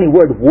 it's a funny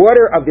word,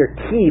 water of their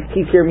teeth.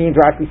 Teeth here means,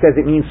 Rashi says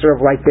it means sort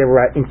of like their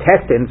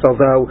intestines,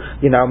 although,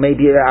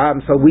 maybe,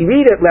 so we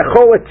read it,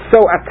 lecholet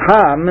so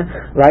atam,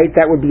 right?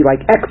 That would be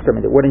like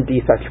excrement. It wouldn't be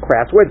such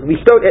crass words. We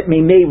showed that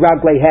memei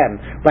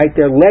raglehem, right?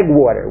 Their leg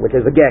water, which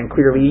is again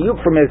clearly a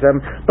euphemism,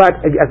 but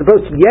as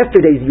opposed to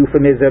yesterday's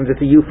euphemisms,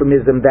 it's a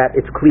euphemism that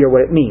it's clear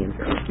what it means.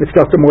 It's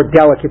just a more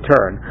delicate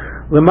turn.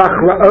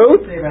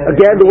 L'machraot,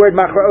 again the word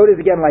machraot is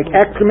again like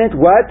excrement.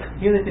 What?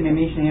 Here that the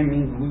memeshaim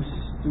means loose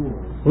stools.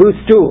 Loose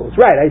stools,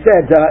 right? I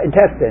said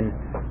intestine.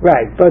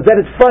 Right, but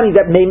then it's funny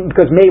that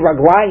because mei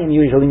raglayim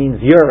usually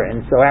means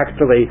urine, so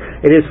actually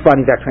it is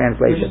funny that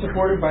translation. Which is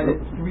supported by the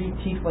 3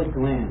 teeth-like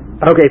glands.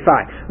 Okay,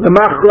 fine.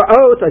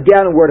 L'machraot,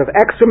 again a word of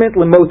excrement.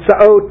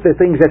 L'motzaot, the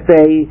things that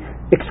they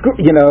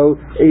excrete.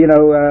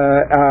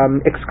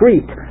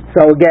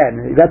 So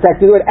again, that's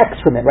actually the word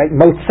excrement, right?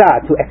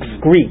 Motza, to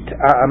excrete.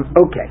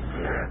 Okay.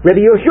 Rabbi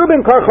Yoshua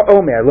ben Karcha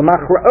Omer,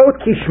 L'machraot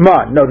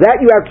kishman. No,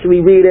 that you actually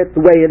read it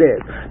the way it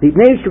is.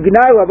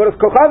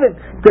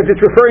 Because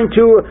it's referring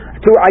to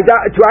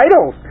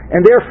idols.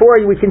 And therefore,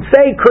 we can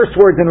say curse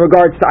words in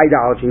regards to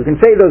idolatry. We can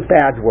say those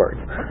bad words.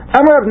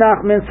 Amar Rav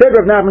Nachman, said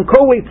Rav Nachman,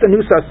 Kol weit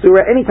sanusa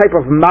asura, any type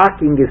of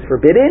mocking is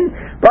forbidden,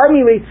 bar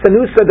mi weit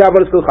sanusa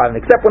d'avodas kol,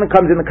 except when it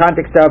comes in the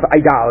context of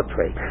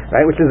idolatry,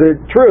 right? Which is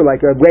true,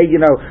 like a way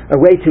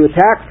to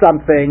attack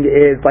something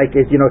is like,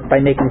 by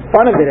making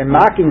fun of it and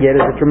mocking it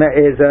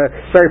is a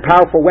very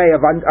powerful way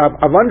of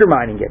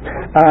undermining it.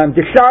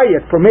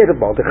 D'shayit,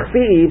 formidable.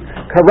 D'chsiv,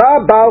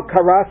 kara bal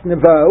karas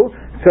nevo,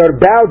 so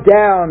bow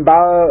down,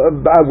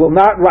 will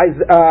not rise.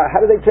 How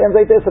do they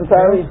translate this? I'm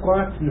sorry.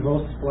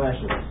 Nevo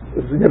splashes.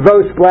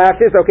 Nevo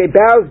splashes. Okay,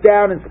 bows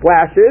down and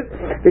splashes.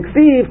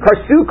 Eksiv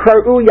karsu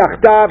karu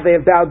yachdav. They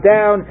have bowed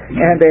down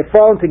and they have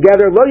fallen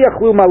together. Lo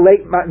yachlu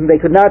maleit. They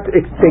could not. They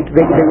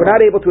were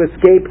not able to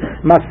escape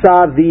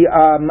masa the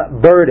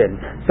burden.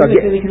 So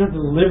they cannot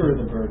deliver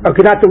the burden. Oh,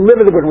 cannot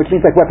deliver the burden, which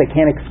means like what? They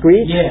can't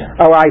excrete. Yeah.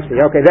 Oh, I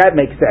see. Okay, that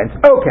makes sense.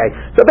 Okay,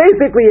 so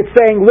basically it's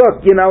saying,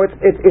 look,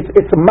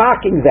 it's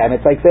mocking them.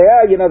 It's like say,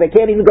 they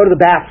can't even go to the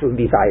bathroom,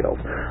 these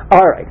idols.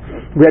 All right.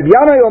 Reb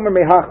Yanai Omer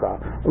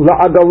Mehacha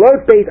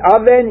la'agalot Beit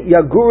Aven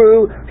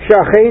yaguru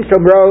shachein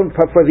Shomron.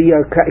 For the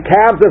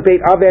calves of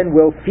Beit Aven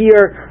will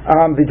fear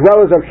the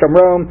dwellers of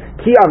Shomron.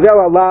 Ki avel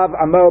alav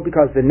amo,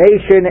 because the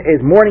nation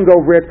is mourning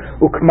over it.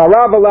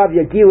 Ukmarav alav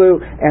yagilu,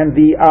 and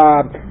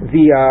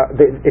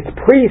its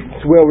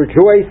priests will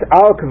rejoice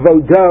al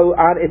kvodo,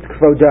 on its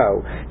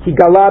kvodo. Ki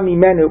gala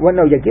mimenu. Well,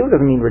 no, yagilu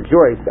doesn't mean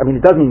rejoice. I mean,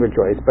 it does mean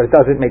rejoice, but it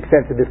doesn't make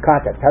sense in this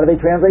context. How do they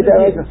translate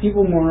that? Yes,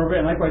 people mourn over it,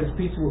 and likewise the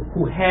people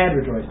who had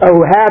rejoiced. Oh,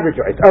 who had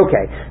rejoiced.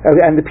 Okay.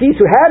 And the peace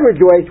who had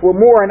rejoiced will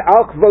mourn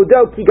al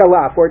kvodo ki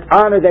gala, for its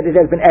honor that it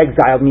has been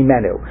exiled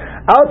mimenu.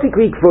 Al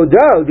tikri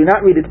kvodo, do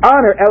not read its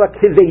honor, ela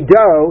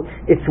kivedo,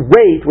 its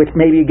weight, which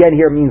maybe again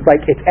here means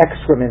like its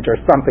excrement or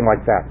something like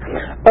that.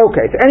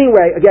 Okay, so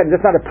anyway, again,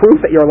 that's not a proof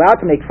that you're allowed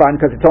to make fun,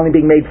 because it's only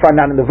being made fun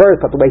not in the verse,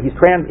 but the way he's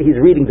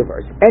reading the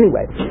verse.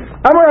 Anyway,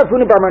 Amar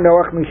Avuna bar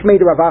Manoach mishmei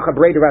de Rav Acha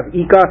brei de Rav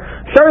Ika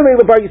shari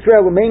leila bar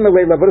Yisrael l'mein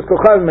leila v'dos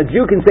kolchavim. A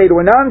Jew can say to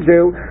a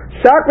non-Jew,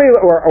 shakli,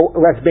 or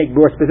let's make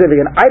more specific,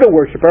 an idol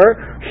worshiper,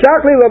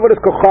 shakli leila v'dos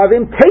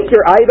kolchavim, take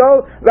your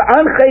idol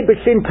v'anchei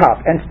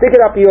b'shintaf, and stick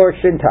it up your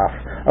shintaf.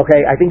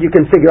 Okay, I think you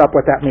can figure out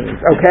what that means.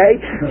 Okay,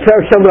 so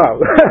shalom.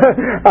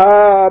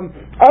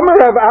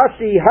 Amar Rav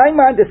Ashi,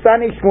 Haiman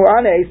Desani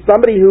Shmuane,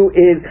 somebody who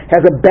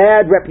has a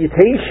bad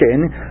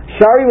reputation,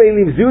 Shari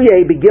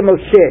Leilivzuye begimel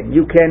shin.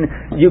 You can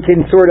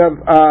sort of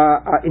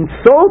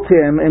insult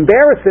him,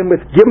 embarrass him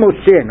with gimel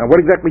shin. Now,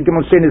 what exactly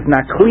gimel shin is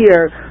not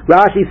clear.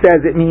 Rashi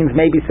says it means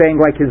maybe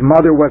saying like his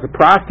mother was a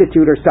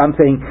prostitute or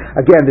something.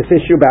 Again, this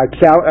issue about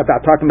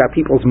talking about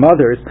people's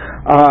mothers.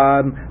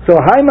 So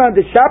Haiman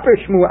Deshaper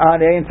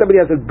Shmuane, and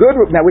somebody has a good,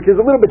 now which is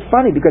a little bit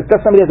funny, because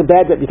just somebody has a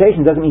bad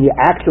reputation doesn't mean he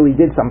actually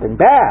did something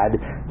bad.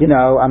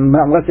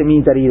 Unless it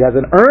means that he has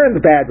an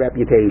earned bad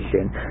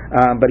reputation.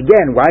 But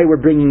again, why we're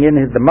bringing in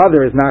the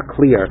mother is not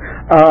clear.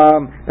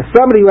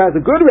 Somebody who has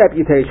a good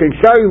reputation,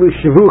 Sharilu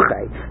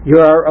Shavuche,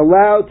 you're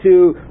allowed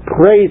to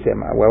praise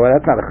him. Well,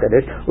 that's not a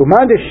chiddush.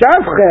 Uman de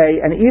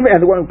Shavche, and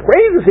the one who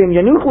praises him,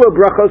 Yanuchlo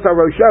Brachos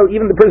Arosho,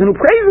 even the person who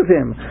praises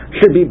him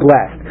should be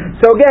blessed.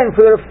 So again,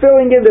 sort of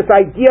filling in this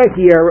idea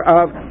here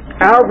of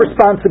our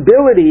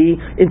responsibility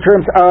in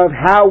terms of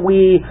how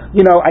we,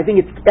 I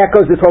think it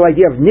echoes this whole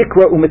idea of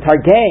nikra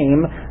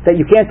u'metargem, that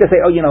you can't just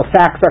say,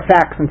 facts are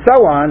facts and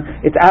so on.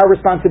 It's our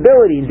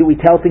responsibility. Do we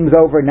tell things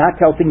over,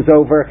 not tell things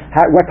over?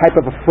 What type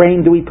of a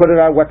frame do we put it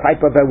on? What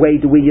type of a way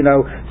do we,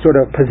 sort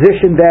of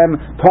position them,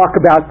 talk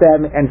about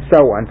them, and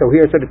so on? So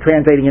here, sort of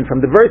translating in from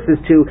the verses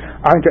to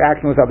our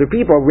interaction with other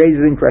people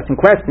raises interesting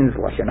questions,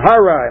 lashon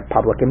hara,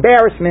 public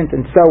embarrassment,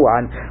 and so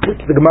on,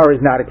 which the Gemara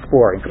is not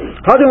exploring. So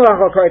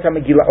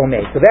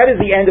that is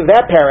the end of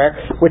that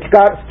parak, which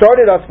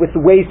started us with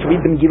the ways to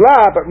read the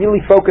Megillah, but really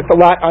focused a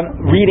lot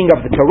on reading of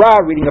the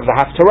Torah, reading of the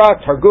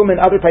Haftarah, Targum, and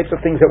other types of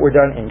things that were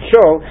done in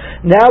Shul.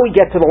 Now we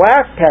get to the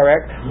last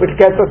parak, which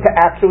gets us to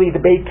actually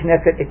the Beit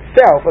Knesset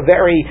itself, a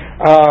very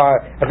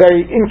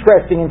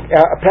interesting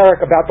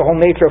parak about the whole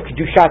nature of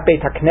Kedushat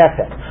Beit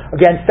HaKnesset.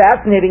 Again,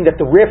 fascinating that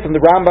the Rif and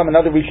the Rambam and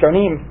other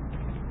Rishonim,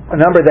 a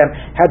number of them,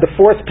 had the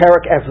fourth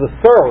parak as the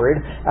third.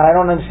 I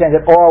don't understand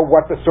at all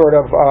what the sort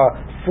of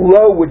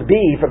flow would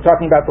be from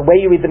talking about the way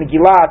you read the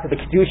Megillah to the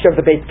Kedusha of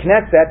the Beit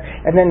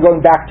Knesset, and then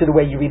going back to the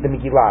way you read the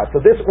Megillah.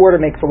 So this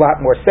order makes a lot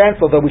more sense,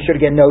 although we should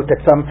again note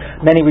that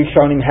many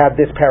Rishonim have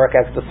this parak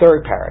as the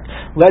third parak.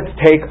 Let's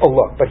take a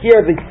look. But here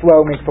the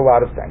flow makes a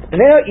lot of sense.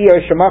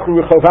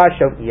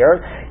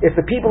 If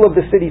the people of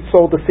the city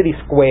sold the city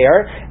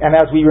square, and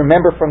as we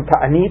remember from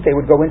Ta'anit, they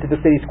would go into the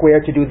city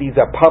square to do these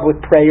public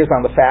prayers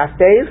on the fast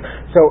days.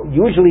 So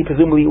usually,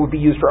 presumably, it would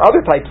be used for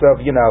other types of,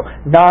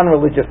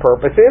 non-religious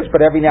purposes, but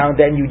every now and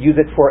then you'd use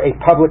it for a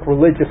public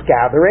religious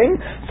gathering.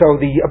 So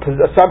the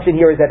assumption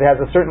here is that it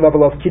has a certain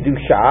level of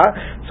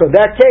Kiddusha. So in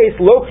that case,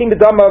 Lochim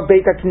B'dama of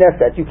Beit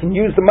HaKnesset, you can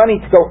use the money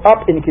to go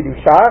up in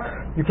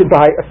Kiddusha. You can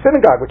buy a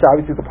synagogue, which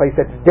obviously is a place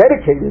that's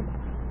dedicated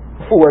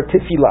for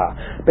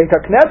tefillah. Beit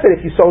HaKnesset,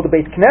 if you sold a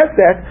Beit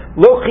Knesset,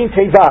 lochin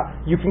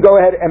teva, you can go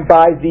ahead and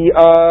buy the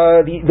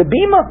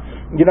bima,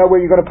 where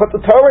you're going to put the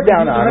Torah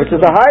down on, which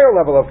is a higher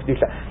level of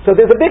kedusha. So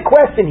there's a big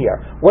question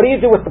here. What do you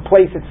do with the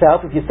place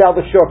itself? If you sell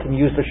the shul, can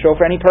you use the shul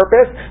for any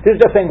purpose? This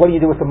is just saying, what do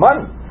you do with the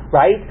money,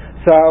 right?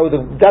 So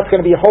that's going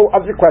to be a whole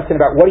other question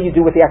about what do you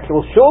do with the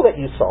actual shul that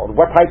you sold?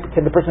 What type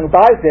can the person who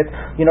buys it,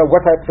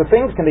 what types of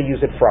things can they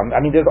use it from?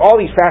 I mean, there's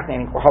all these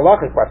fascinating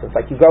halakhic questions.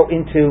 Like you go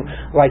into,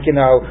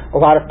 a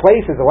lot of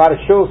places, a lot of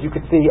shuls, you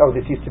could see,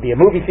 this used to be a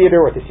movie theater,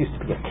 or this used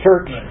to be a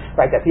church,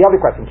 right? That's the other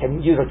question. Can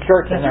you use a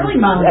church? That's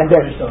really no?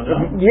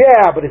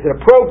 Yeah, but is it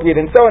appropriate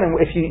and so on? And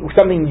if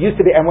something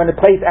used to be, and when the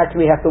place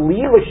actually has to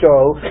leave a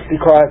shul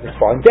because it's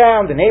falling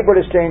down, the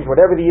neighborhood has changed,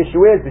 whatever the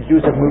issue is, the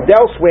Jews have moved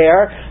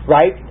elsewhere,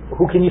 right?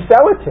 Who can you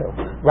sell it to,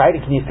 right?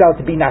 Can you sell it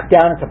to be knocked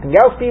down and something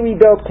else be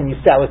rebuilt? Can you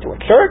sell it to a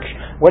church?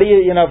 What do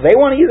if they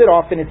want to use it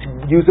often, it's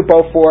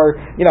usable for,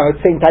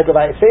 same type of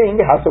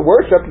thing, house of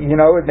worship, it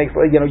makes,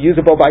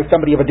 usable by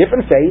somebody of a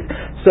different faith.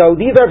 So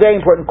these are very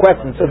important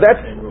questions. So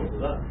that's,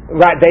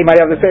 right, they might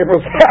have the same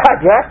rules.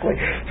 Exactly.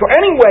 So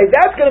anyway,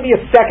 that's going to be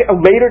a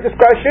later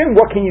discussion.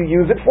 What can you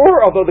use it for?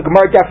 Although the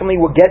Gemara definitely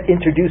will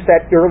introduce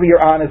that earlier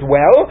on as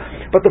well.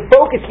 But the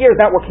focus here is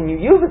not what can you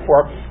use it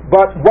for,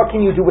 but what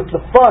can you do with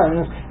the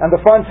funds, and the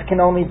funds can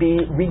only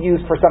be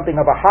reused for something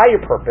of a higher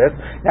purpose.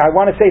 Now I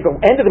want to say the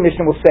end of the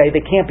mission will say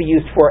they can't be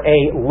used for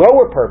a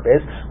lower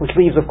purpose, which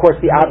leaves of course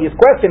the obvious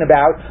question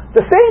about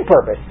the same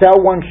purpose. Sell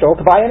one shul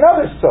to buy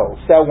another shul.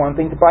 Sell one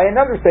thing to buy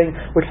another thing,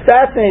 which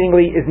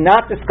fascinatingly is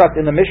not discussed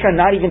in the Mishnah,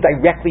 not even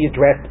directly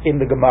addressed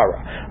in the Gemara.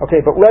 Okay,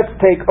 but let's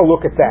take a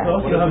look at that.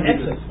 What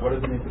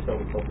does it mean to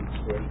sell the public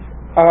square?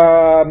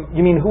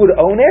 You mean who would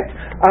own it?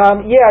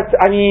 You have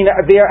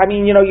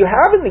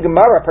in the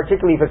Gemara,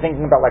 particularly if you're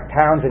thinking about like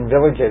towns and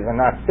villages and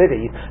not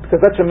cities,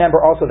 because let's remember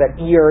also that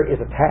Ir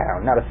is a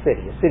town, not a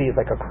city. A city is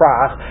like a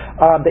krach,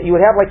 that you would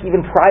have like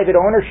even private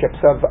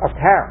ownerships of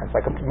towns,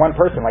 like one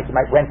person, like you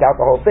might rent out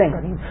the whole thing.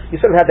 I mean, you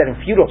sort of have that in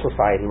feudal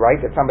society, right?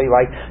 That somebody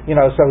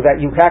so that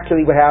you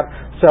actually would have.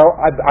 So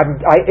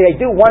I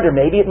do wonder,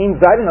 maybe it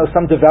means, I don't know,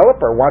 some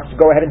developer wants to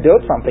go ahead and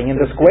build something in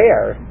the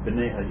square.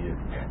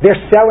 They're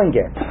selling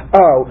it.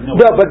 Oh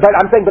no, but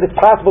I'm saying, but it's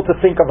possible to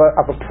think of a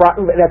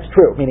that's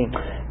true. Meaning,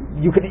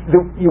 you could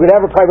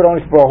have a private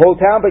ownership for a whole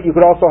town, but you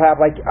could also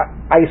have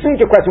I assumed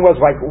your question was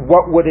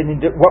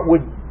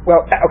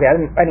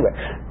anyway.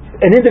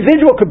 An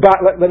individual could buy.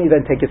 Let me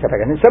then take a step back.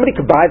 And somebody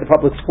could buy the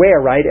public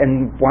square, right,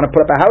 and want to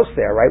put up a house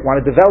there, right?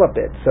 Want to develop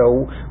it.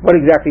 So, what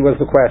exactly was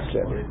the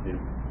question?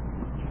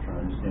 Just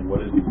trying to understand what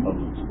is the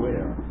public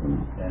square,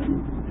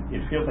 and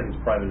it feels like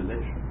it's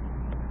privatization.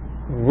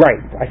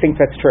 Right. I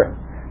think that's true.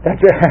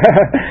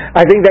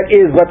 I think that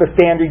is what the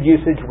standard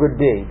usage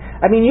would be.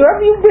 I mean,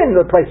 you've been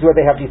to the places where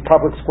they have these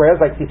public squares,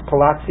 like these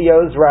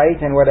palazios, right,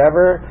 and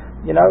whatever.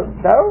 No?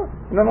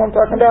 You know what I'm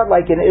talking about?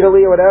 Like in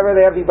Italy or whatever,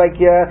 they have these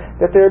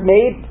that they're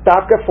made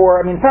stavka for.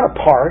 I mean, it's not a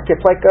park;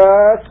 it's like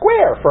a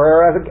square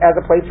as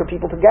a place for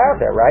people to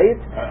gather, right?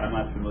 I'm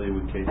not familiar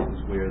with cases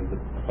where the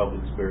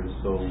public square is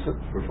sold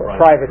for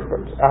private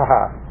purpose.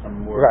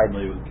 I'm more right.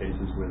 familiar with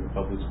cases where the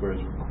public square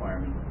is a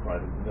requirement of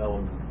private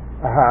development.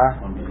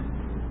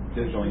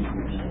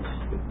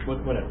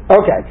 Whatever.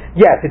 Okay.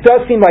 Yes, it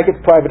does seem like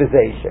it's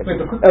privatization. Wait,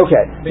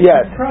 okay.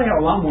 Yes. You probably have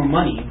a lot more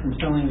money from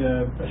selling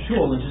a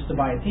shul than just to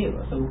buy a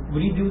teva. So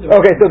what do you do with the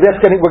Okay, so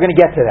we're going to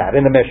get to that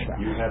in the Mishnah.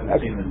 You haven't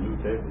seen the new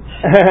tables.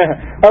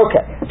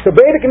 Okay. So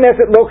Beit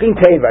Knesset lokin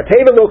teva.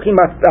 Teva lokin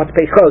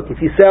matpechot. If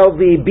you sell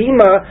the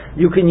bima,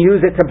 you can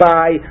use it to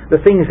buy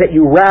the things that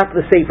you wrap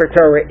the Sefer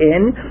Torah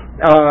in.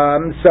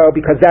 So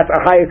because that's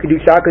a higher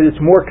kedusha, because it's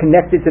more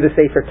connected to the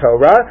Sefer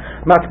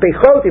Torah.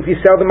 Matpechot. If you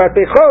sell the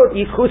matpechot,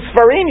 yichus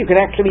svarim. You can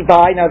actually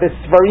buy. Now, the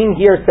svarim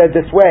here said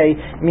this way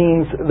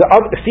means the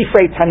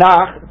Sifrei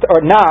Tanakh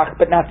or Nach,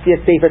 but not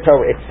Sefer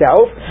Torah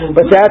itself.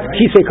 But that's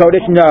Kisei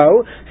Kodesh.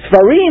 No,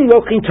 svarim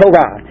lokin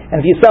Torah. And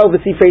if you sell the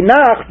Sifrei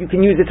Nach, you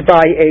can use it to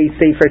buy a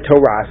Sefer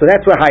Torah. So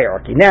that's the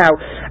hierarchy. Now,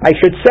 I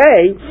should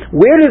say,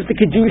 where does the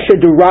kedusha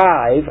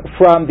derive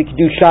from the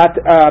kedushat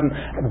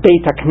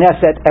Beit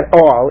HaKnesset at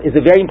all? Is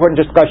a very important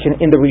discussion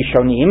in the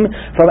Rishonim.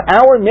 From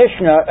our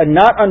Mishnah, a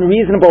not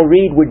unreasonable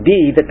read would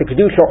be that the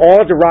kedusha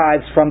all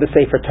derives from the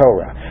Sefer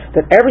Torah.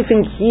 That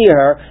everything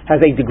here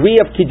has a degree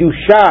of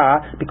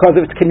kedusha because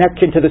of its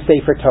connection to the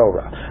Sefer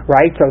Torah,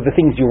 right? So the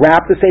things you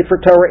wrap the Sefer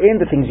Torah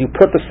in, the things you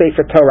put the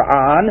Sefer Torah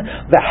on,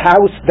 the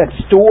house that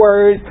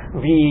stores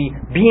the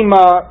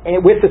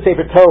bima with the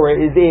Sefer Torah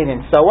is in,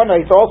 and so on.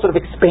 It's all sort of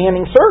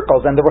expanding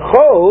circles. And the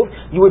Rechov,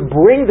 you would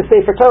bring the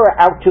Sefer Torah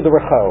out to the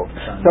Rechov.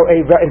 So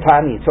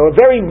a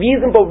very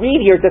reasonable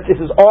read here is that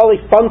this is all a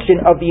function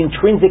of the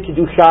intrinsic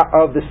kedusha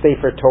of the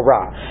Sefer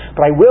Torah.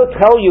 But I will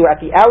tell you at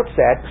the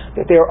outset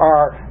that there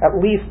are at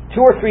least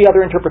 2 or 3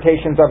 other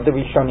interpretations of the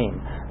Rishonim.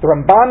 The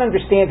Ramban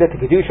understands that the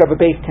kedusha of a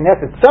Beit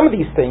Knesset, some of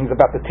these things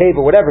about the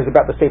table, whatever, is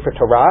about the Sefer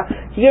Torah.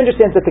 He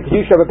understands that the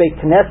kedusha of a Beit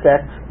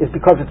Knesset is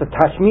because it's a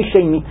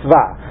tashmishay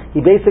mitzvah. He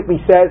basically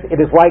says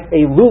it is like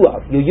a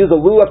lulav. You use a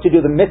lulav to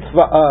do the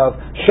mitzvah of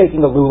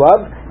shaking a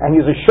lulav, and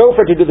use a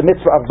shofar to do the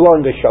mitzvah of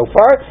blowing a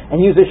shofar, and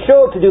use a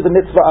shul to do the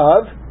mitzvah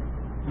of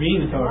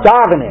reading the Torah.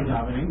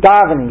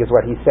 Davening is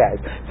what he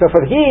says. So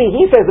for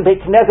he says the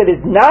Beit Knesset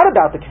is not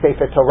about the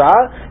Sefer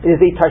Torah. It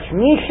is a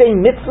tashmishay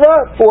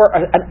mitzvah for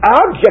an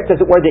object, as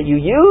it were, that you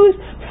use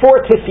for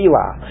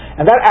tefillah.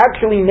 And that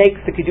actually makes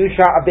the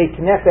Kedusha of Beit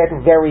Knesset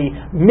very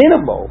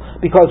minimal,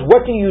 because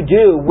what do you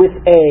do with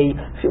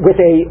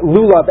a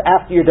lulav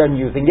after you're done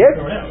using it?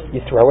 You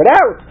throw it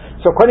out.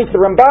 So according to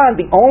the Ramban,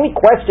 the only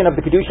question of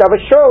the Kedusha of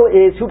a shul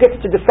is who gets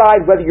to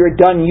decide whether you're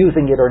done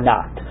using it or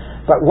not.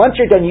 But once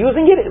you're done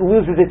using it, it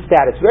loses its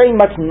status. Very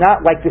much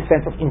not like this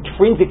sense of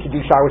intrinsic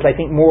Kedusha, which I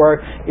think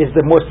more is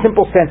the more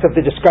simple sense of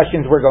the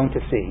discussions we're going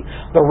to see.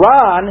 The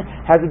Ran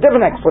has a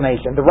different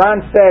explanation. The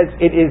Ran says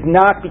it is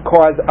not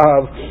because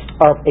of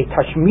a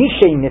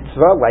tashmishay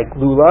mitzvah, like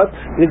lulav.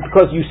 It is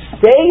because you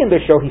stay in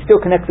the shul. He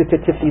still connects it to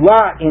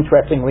tefillah,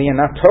 interestingly,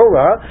 and not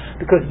Torah,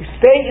 because you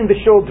stay in the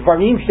shul,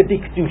 dvarim shebi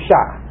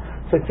kedusha.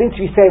 So since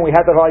we say, we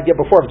had that whole idea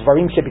before of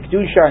Dvarim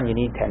Shebikdusha, and you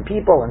need 10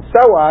 people, and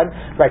so on,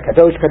 right,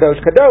 Kadosh, Kadosh,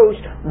 Kadosh,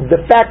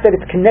 the fact that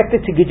it's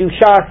connected to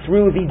Kedusha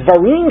through the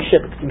Dvarim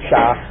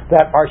Shebikdusha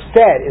that are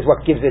said is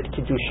what gives it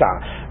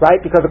Kedusha, right?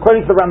 Because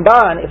according to the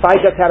Ramban, if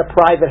I just had a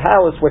private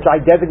house, which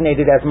I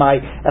designated as my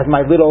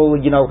little,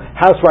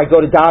 house where I go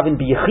to daven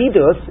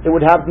b'yechidus, it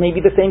would have maybe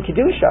the same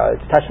Kedusha.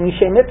 It's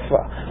Tashmishay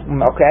Mitzvah,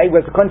 okay?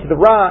 Whereas according to the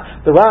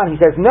Ran, he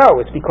says,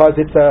 no, it's because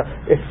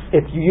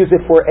if you use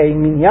it for a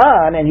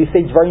minyan, and you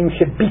say Dvarim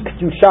Shebik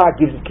Kedusha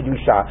gives it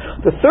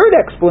Kedusha. The third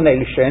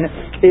explanation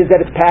is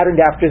that it's patterned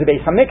after the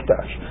Beis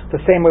HaMikdash.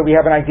 The same way we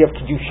have an idea of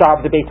Kedusha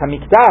of the Beit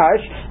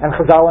HaMikdash, and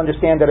Chazal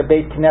understand that a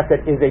Beit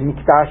Knesset is a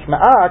Mikdash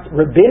Ma'at.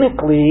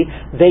 Rabbinically,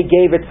 they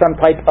gave it some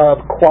type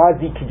of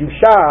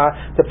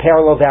quasi-Kedusha to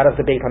parallel that of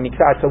the Beit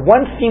HaMikdash. So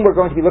one theme we're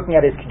going to be looking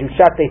at is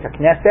Kedushat Beit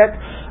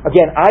HaKnesset.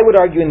 Again, I would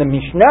argue in the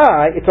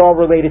Mishnah, it's all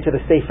related to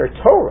the Sefer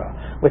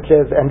Torah, which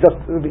is, and just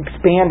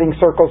expanding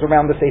circles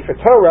around the Sefer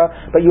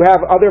Torah, but you have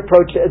other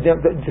approaches,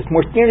 just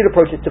more standard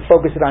approaches to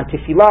focus it on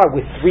tefillah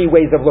with three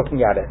ways of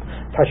looking at it.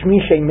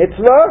 Tashmishay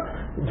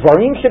mitzvah,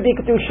 Dvarim Shebi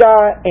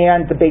Kedusha,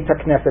 and the Beit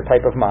HaKnesset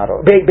type of model,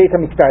 Beit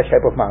HaMikdash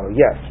type of model,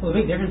 yes. Well,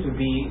 the big difference would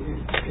be,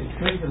 it's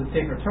connected to the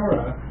Sefer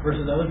Torah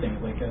versus other things,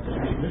 like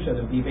Tashmishay Kedusha,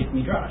 that would be Beit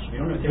Midrash. If you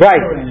don't have Sefer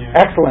Torah in there.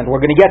 Excellent,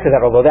 we're going to get to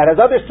that, although that has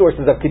other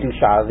sources of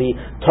Kedusha, the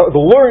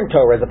learned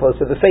Torah as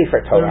opposed to the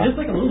Sefer Torah. So just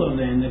like a lulav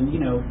then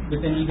but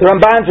then you the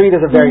Ramban's read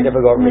is a very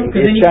difficult read.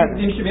 Because then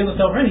you should be able to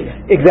tell for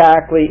anything.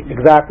 Exactly. The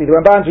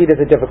Ramban's read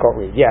is a difficult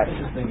read, yes. It's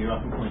interesting, you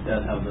often point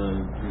out how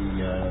the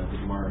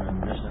Gemara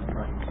and Mishnah are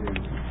trying to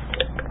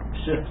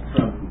shift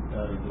from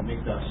the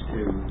Mikdash to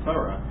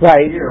Torah.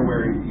 Right. Here,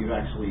 where you've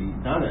actually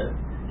done it,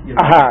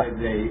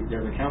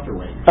 there's a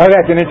counterweight. Oh,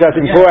 that's an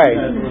interesting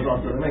point.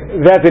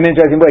 That's an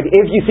interesting point.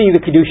 If you see the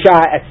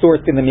Kedusha as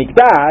sourced in the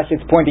Mikdash,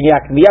 it's pointing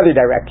out in the other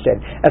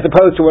direction, as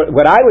opposed to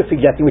what I was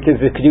suggesting, which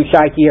is the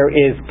Kedusha here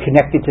is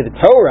connected to the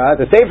Torah,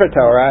 the Sefer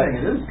Torah.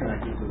 It is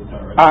connected to the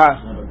Torah,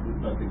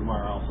 but the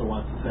Gemara also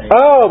wants to say...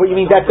 Oh, but you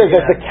mean that's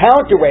the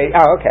counterweight.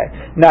 Oh, okay.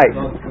 Nice.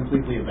 Don't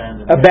completely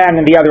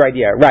abandon the other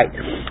idea. Right.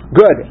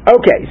 Good.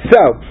 Okay,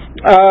 so...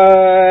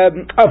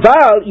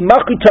 Aval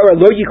imachu Torah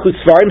lo yichu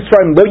svarim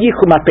lo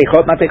yichu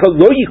matpechot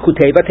lo yichu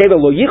teva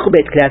lo yichu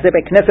Beit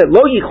Knesset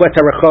lo yichu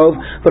etarachov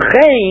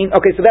v'chein.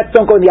 Okay, so that's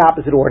don't go in the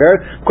opposite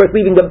order. Of course,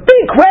 leaving the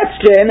big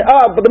question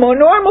of, but the more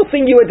normal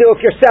thing you would do if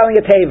you're selling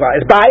a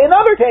teva is buy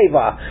another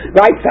teva,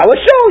 right? Sell a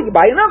shul, you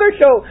buy another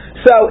shul.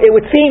 So it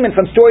would seem, and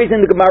from stories in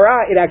the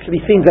Gemara, it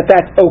actually seems that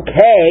that's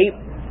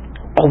okay.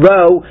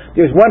 Although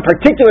there's one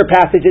particular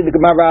passage in the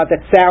Gemara that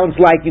sounds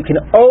like you can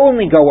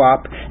only go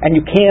up and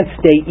you can't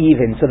stay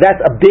even. So that's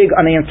a big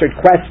unanswered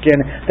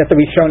question that the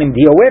Rishonim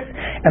deal with.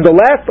 And the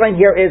last line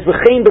here is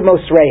V'chein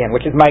b'mosrein,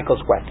 which is Michael's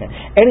question.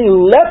 Any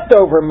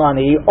leftover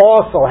money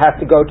also has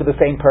to go to the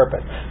same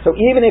purpose. So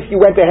even if you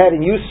went ahead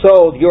and you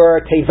sold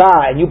your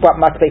teva and you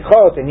bought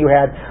matpechot and you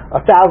had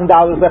 $1,000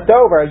 left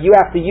over, you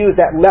have to use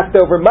that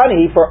leftover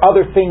money for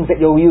other things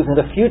that you'll use in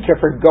the future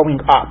for going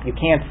up. You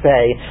can't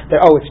say that,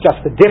 it's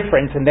just the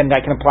difference, and then I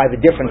can apply the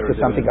difference to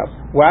something else.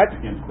 What? You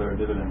can't declare a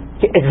dividend.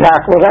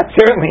 Exactly. Well, that's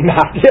certainly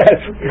not. Yes.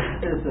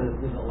 There's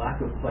a lack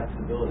of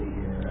flexibility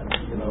here. And,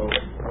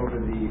 over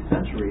the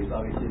centuries,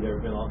 obviously there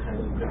have been all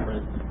kinds of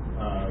different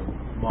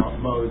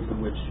modes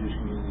in which Jewish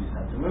communities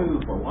had to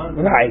move, or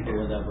wanted to move,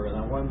 or whatever. And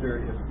I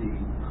wonder if the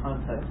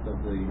context of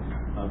the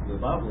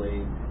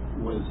Bavli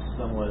was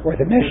somewhat... Or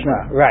the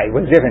Mishnah, right,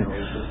 was different.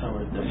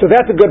 Different. So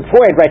that's a good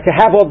point, right? To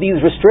have all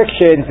these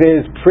restrictions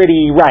is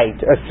pretty right.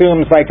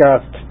 Assumes like a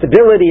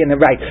stability and the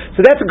right.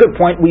 So that's a good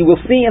point. We will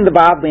see in the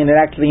Bavli, and it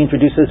actually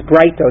introduces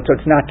Breito, so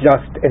it's not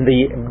just in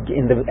the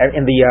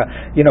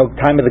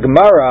time of the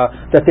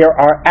Gemara that there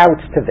are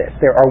outs to this.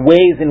 There are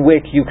ways in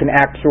which you can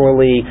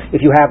actually,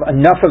 if you have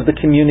enough of the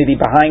community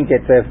behind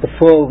it, then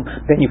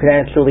you can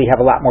actually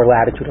have a lot more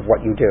latitude of what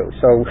you do.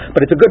 So,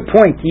 but it's a good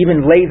point to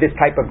even lay this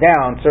type of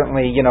down.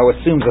 Certainly,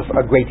 assumes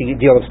a great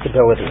deal of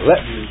stability.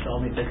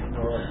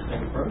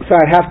 So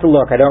I'd have to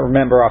look. I don't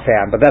remember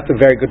offhand, but that's a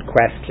very good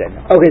question.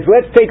 Okay, so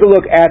let's take a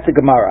look at the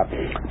Gemara.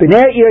 This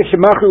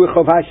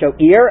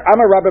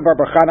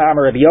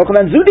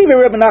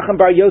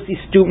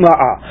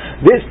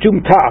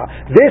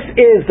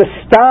is the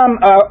stam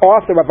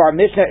author of our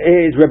Mishnah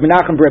is Reb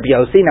Menachem Bar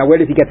Yossi. Now, where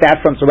does he get that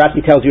from? So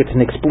Rashi tells you it's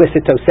an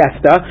explicit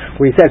Tosefta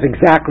where he says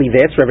exactly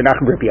this, Reb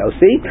Menachem Bar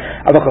Yossi.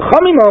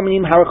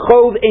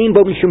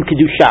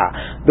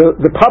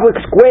 The public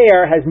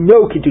square has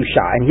no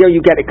kedusha, and here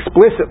you get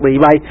explicitly,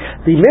 right?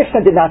 The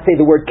Mishnah did not say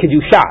the word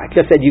kedusha. It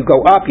just said you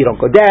go up, you don't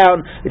go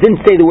down. It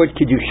didn't say the word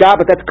kedusha,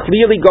 but that's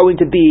clearly going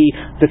to be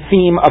the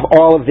theme of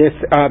all of this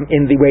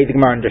in the way the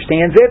Gemara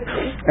understands it.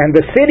 And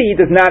the city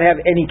does not have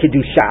any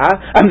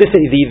kedusha.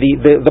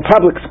 The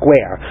public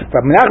square.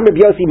 From Menachem Bar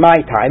Yossi,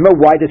 my time.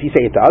 Why does he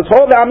say it does? As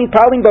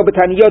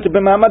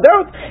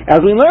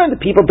we learned,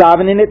 the people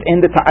daven in it in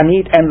the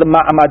ta'anit and the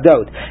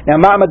ma'amadot. Now,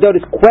 ma'amadot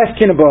is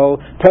questionable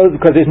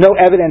because there's no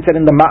evidence that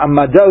in the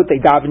ma'amadot they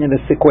daven in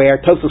the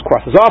square. Tosfos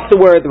crosses off the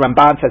word. The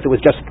Ramban says it was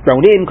just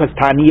thrown in because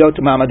ta'aniyot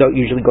and ma'amadot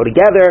usually go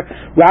together.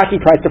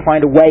 Rashi tries to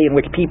find a way in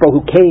which people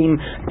who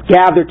came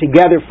gathered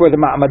together for the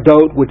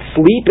ma'amadot would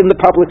sleep in the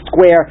public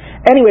square.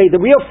 Anyway, the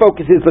real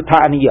focus is the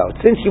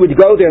ta'aniyot. Since you would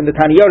go there in the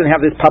ta'aniyot and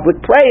have this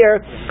public prayer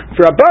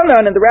for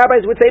Rabbanan, and the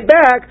rabbis would say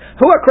back,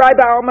 Hu akrai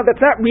ba'alma,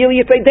 that's not really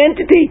its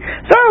identity.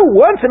 So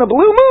once in a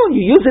blue moon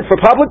you use it for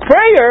public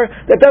prayer,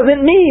 that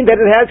doesn't mean that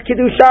it has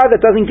kedusha, that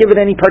doesn't give it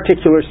any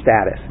particular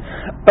status.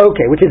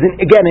 Okay, which is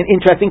again an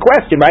interesting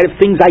question, right? Of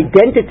things'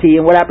 identity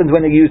and what happens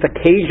when they're used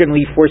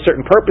occasionally for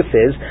certain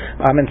purposes,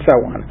 and so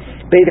on.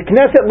 Beit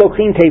Knesset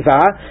lochin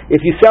teva.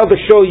 If you sell the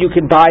shul, you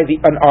can buy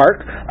an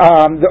ark,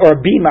 or a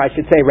bima, I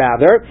should say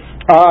rather.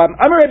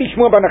 Amar Rabbi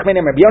Shmuel bar Nachman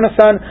and Rabbi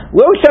Yonasan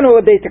lo shanu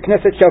Beit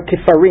Knesset shel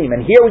kifarim,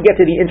 and here we get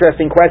to the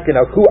interesting question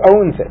of who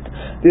owns it.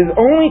 This is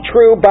only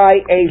true by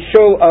a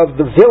shul of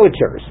the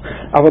villagers.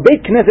 Of a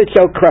Beit Knesset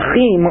shel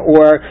krachim,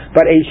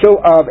 but a shul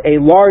of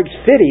a large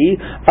city.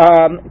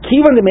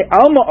 Kivan de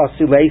me'alma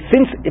asule.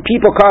 Since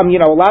people come,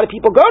 a lot of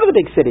people go to the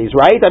big cities,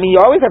 right? I mean, you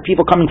always have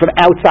people coming from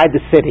outside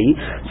the city,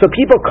 so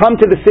people come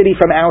to the city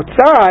from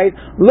outside.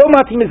 Lo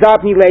matim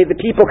izabni le. The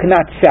people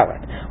cannot sell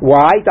it.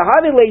 Why?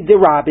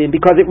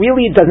 Because it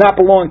really does not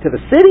belong to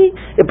the city.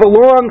 It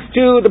belongs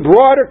to the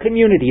broader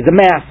community, the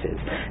masses.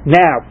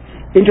 Now,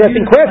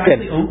 interesting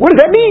question. What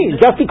does that mean?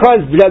 Just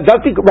because,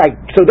 right?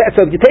 So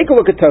if you take a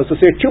look at Tosfos,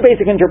 there are two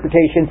basic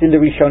interpretations in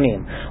the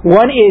Rishonim.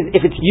 One is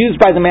if it's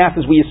used by the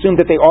masses, we assume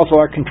that they also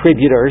are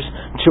contributors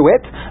to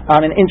it.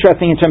 And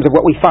interesting in terms of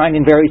what we find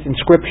in various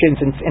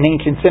inscriptions in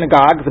ancient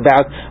synagogues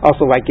about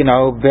also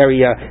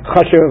very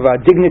chashuv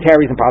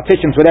dignitaries and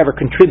politicians, whatever,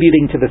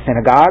 contributing to the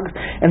synagogues.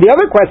 And the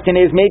other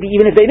question is maybe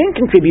even if they didn't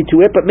contribute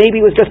to it, but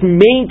maybe it was just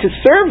made to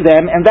serve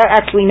them, and that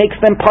actually makes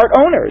them part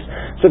owners.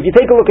 So if you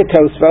take a look at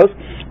Tosfos,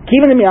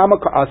 Kivan miyama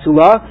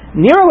ka'asula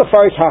nira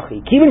lefarish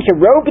hachi. Kivan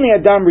shero bnei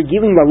adam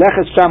regiling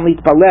laleches sham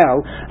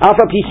litpalel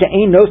alfa pi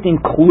she'ein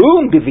nosnim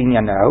klum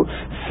b'vinyano.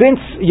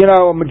 Since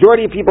a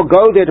majority of people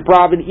go there to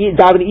daven,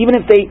 even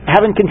if they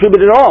haven't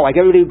contributed at all, like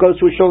everybody who goes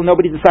to a shul,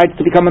 nobody decides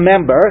to become a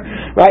member,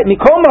 right?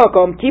 Mikol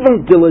makom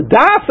kivan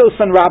diladaso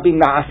san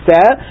rabim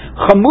naaseh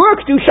chamur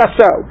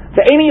kedushaso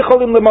ve'eni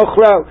yicholim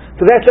lemochro.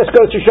 So that just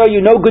goes to show you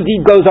no good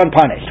deed goes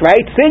unpunished,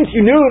 right? Since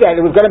you knew that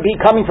it was going to be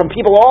coming from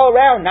people all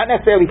around, not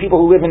necessarily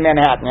people who live in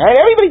Manhattan. Right?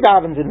 Everybody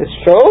davens in this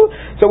shul,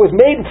 so it was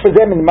made for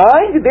them in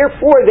mind.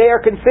 Therefore, they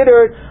are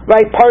considered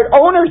part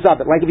owners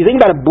of it. Like if you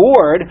think about a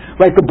board,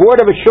 like the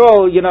board of a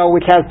shul,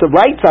 which has the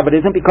rights of it,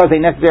 isn't because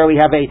they necessarily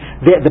have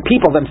the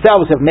people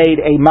themselves have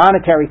made a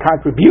monetary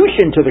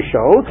contribution to the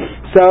shul.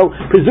 So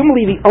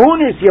presumably, the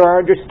owners here are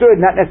understood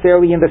not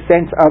necessarily in the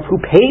sense of who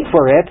paid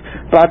for it,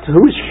 but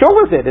whose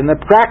shul is it in the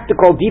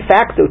practical de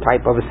facto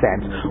type of a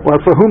sense,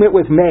 or for whom it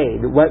was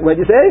made. What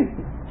did you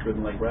say?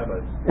 Shouldn't like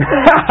rabbis.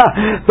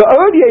 So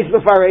Odiesh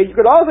Lefarei, you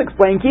could also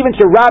explain Kivan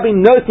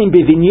Sherabim Nosim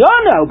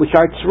Bivinyono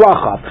B'Shar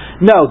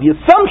Tzrachav. No, the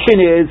assumption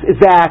is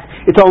that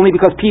it's only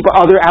because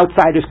other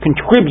outsiders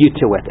contribute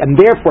to it, and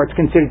therefore it's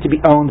considered to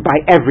be owned by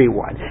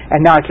everyone,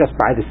 and not just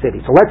by the city.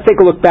 So let's take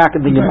a look back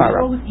at the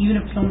Gemara. Even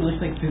if someone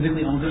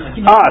physically owns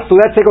it. So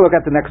let's take a look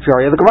at the next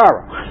story of the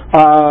Gemara.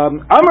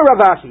 Amar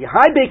Ravashi,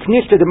 Hai Beit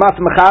Knishta de Mas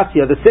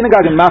Mechasia, the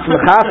synagogue in Mas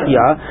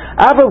Mechasia,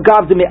 Avol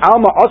Gav de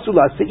Me'alma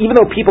Osula. So even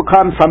though people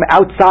come from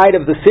outside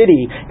of the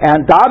city,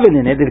 and daven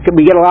in it.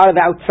 We get a lot of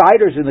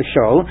outsiders in the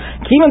shul.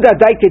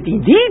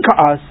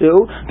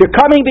 They're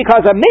coming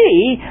because of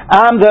me.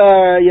 I'm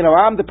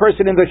the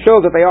person in the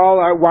shul that they all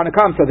want to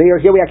come. So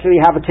here we actually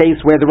have a case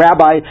where the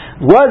rabbi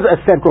was a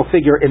central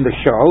figure in the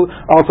shul.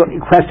 Also, a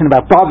question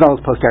about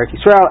Bavel's post-Eretz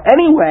Yisrael.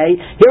 Anyway,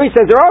 here he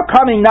says they're all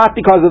coming not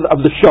because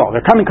of the shul.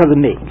 They're coming because of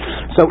me.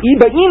 So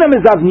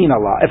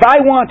if I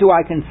want to,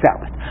 I can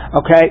sell it.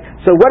 Okay,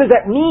 so what does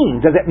that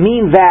mean? Does it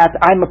mean that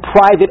I'm a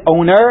private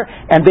owner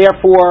and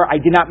therefore I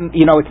did not,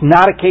 it's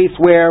not a case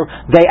where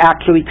they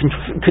actually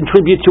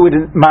contribute to it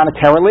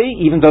monetarily,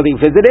 even though they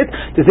visit it?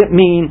 Does it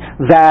mean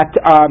that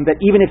that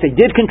even if they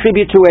did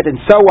contribute to it and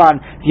so on,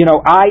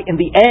 I, in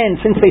the end,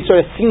 since they sort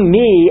of see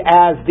me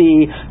as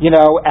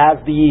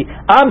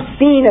I'm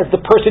seen as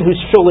the person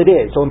whose shul it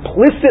is. So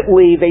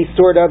implicitly, they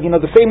sort of,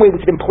 the same way we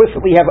could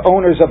implicitly have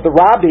owners of the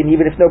Rabbin,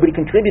 even if nobody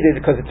contributed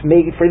because it's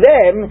made for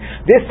them,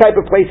 this type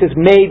of place is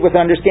made with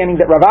understanding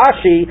that Rav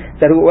Ashi, is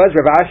that who it was,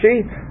 Rav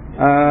Ashi?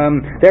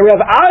 That Rav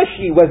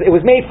Ashi it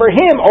was made for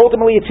him.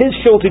 Ultimately, it's his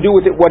shul to do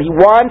with it what he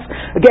wants.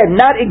 Again,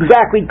 not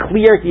exactly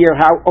clear here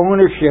how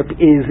ownership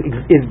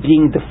is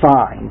being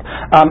defined.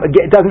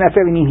 It doesn't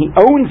necessarily mean he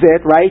owns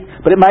it, right?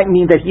 But it might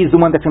mean that he's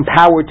the one that's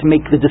empowered to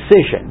make the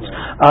decisions.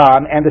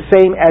 And the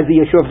same as the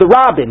issue of the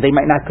Rabbin. They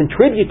might not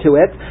contribute to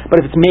it,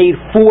 but if it's made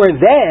for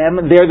them,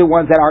 they're the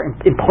ones that are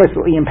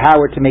implicitly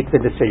empowered to make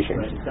the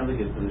decisions. Right. It sounds like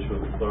it's an issue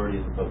of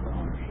authority as opposed to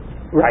ownership.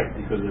 Right.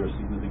 Because there are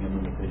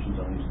significant limitations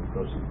on use of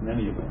proceeds in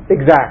any event.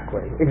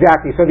 Exactly.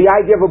 So the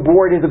idea of a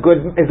board is a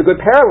good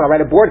parallel, right?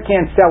 A board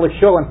can't sell a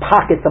shul and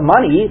pocket the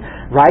money,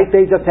 right?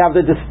 They just have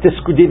they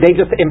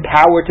just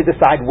empower to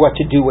decide what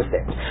to do with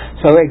it.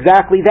 So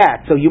exactly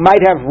that. So you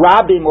might have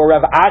Rabbim or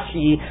Rav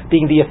Ashi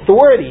being the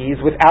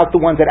authorities without the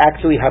ones that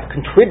actually have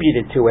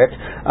contributed to it,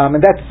 and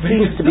that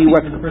seems to be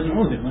what the person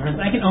owns it.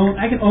 I can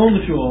own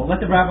the shul. Let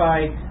the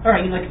rabbi. All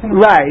right,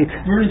 someone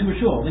burn into a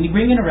shul. Then you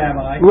bring in a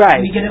rabbi. Right.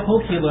 And you get a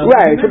whole kilo.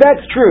 Right. So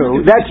that's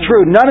true. That's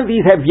true. None of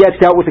these have yet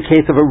dealt with a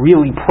case of a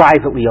really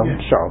privately owned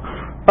shul.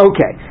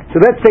 Okay,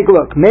 so let's take a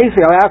look. Meisei,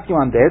 I'll ask you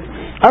on this.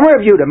 Amar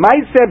Rav Yehuda,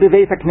 Ma'aseh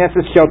b'Beis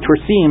HaKnesses Shel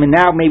Tursim, and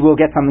now maybe we'll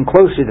get something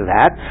closer to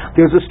that.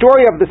 There's a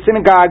story of the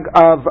synagogue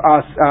of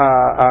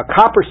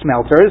copper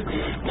smelters,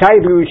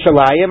 Chai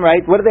B'Yerushalayim, right?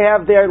 What do they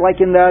have there,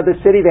 like in the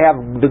city? They have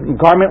the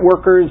garment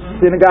workers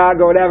synagogue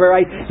or whatever,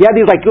 right? You have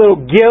these like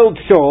little guild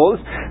shuls,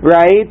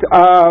 right?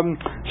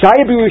 Chai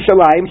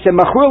B'Yerushalayim,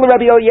 Shemachur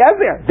Rabbi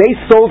Eliezer. They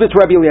sold it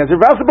to Rabbi Eliezer.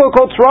 V'asabo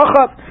kol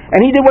tzrochav. And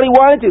he did what he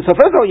wanted to. So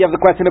first of all, you have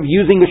the question of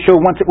using the shul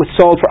once it was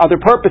sold for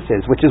other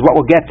purposes, which is what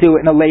we'll get to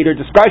in a later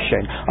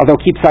discussion, although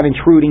it keeps on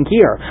intruding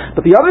here.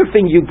 But the other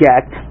thing you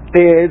get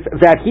is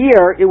that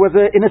here it was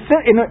in a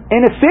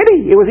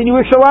city. It was in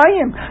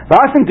Yerushalayim.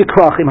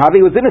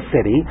 It was in a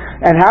city.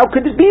 And how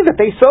could it be that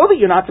they sold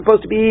it? You're not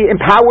supposed to be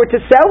empowered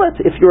to sell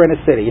it if you're in a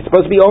city. It's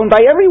supposed to be owned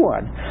by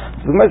everyone.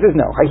 So the Gemara says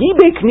no.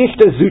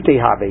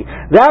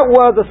 That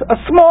was a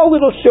small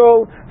little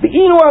shul. The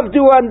Inu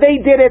Avduan, they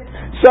did it.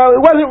 So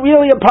it wasn't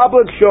really a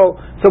public shul.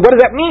 So what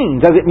does that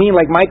mean? Does it mean,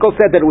 like Michael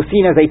said, that it was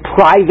seen as a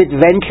private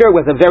venture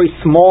with a very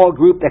small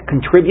group that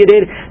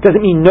contributed? Does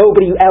it mean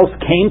nobody else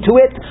came to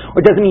it?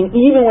 Or does it mean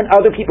even when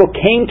other people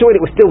came to it,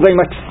 it was still very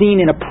much seen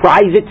in a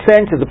private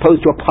sense as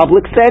opposed to a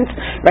public sense?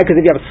 Right? Because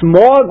if you have a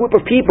small group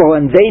of people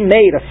and they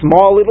made a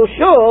small little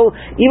shul,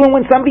 even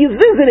when somebody is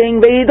visiting,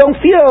 they don't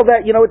feel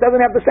that, it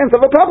doesn't have the sense of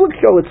a public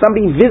shul. It's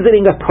somebody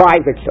visiting a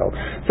private shul.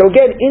 So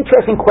again,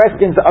 interesting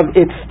questions of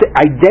its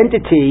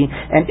identity,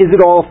 and is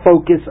it all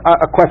focus,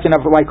 a question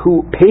of like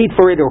who paid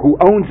for it or who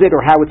owns it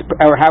or how it's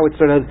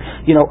sort of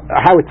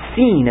how it's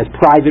seen as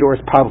private or as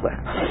public.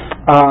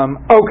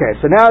 Okay,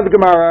 so now the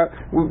Gemara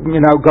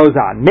goes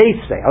on.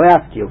 Meisei, I'll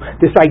ask you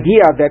this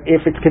idea that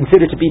if it's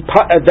considered to be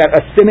that a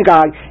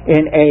synagogue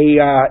in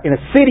a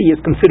city is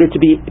considered to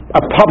be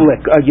a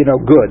public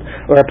good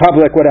or a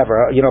public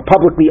whatever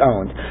publicly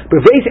owned.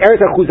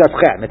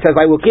 It says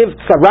I will give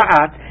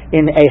tzara'at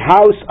in a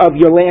house of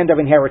your land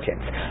of inheritance.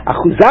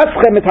 Only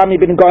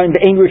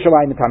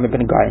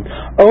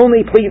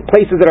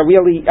places that are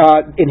really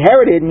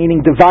inherited,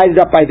 meaning divided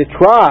up by the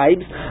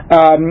tribes,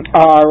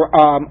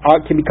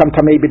 can become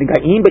Tamei Ben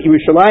Gaim, but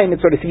Yerushalayim, it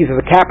sort of sees as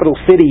a capital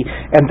city,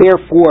 and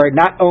therefore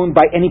not owned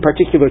by any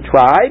particular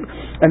tribe,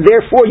 and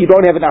therefore you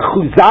don't have an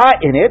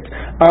achuzah in it,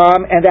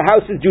 and the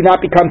houses do not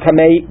become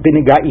Tamei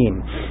Ben Gaim.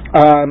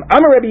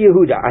 Amar Rabbi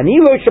Yehuda, Ani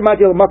lo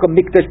shamati l'makom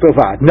mikdash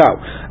bilvad. No,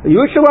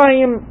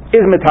 Yerushalayim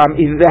is matam.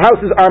 The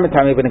houses are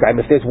matam ben gaim.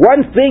 If there's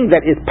one thing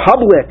that is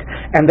public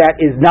and that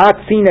is not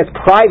seen as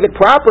private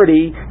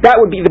property, that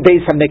would be the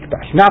Beis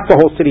HaMikdash, not the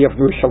whole city of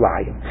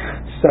Yerushalayim.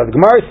 So the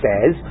Gemara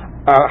says,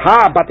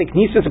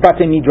 according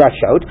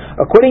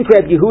to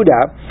Rabbi Yehuda,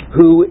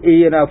 who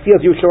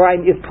feels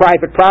Yerushalayim is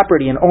private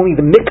property and only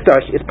the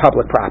Mikdash is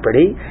public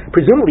property,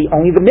 presumably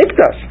only the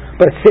Mikdash,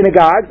 but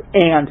synagogues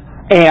and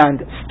and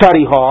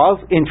study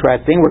halls.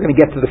 Interesting. We're going to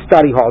get to the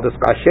study hall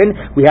discussion.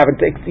 We haven't,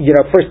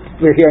 first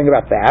we're hearing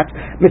about that.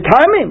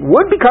 Mitamim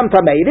would become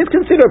tamei. It is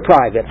considered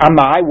private.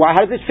 Amai, why?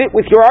 How does it fit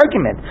with your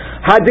argument?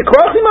 That's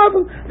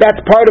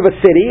part of a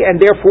city,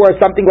 and therefore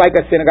something like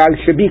a synagogue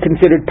should be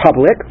considered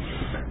public.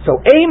 So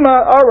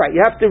Ema, all right,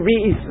 you have to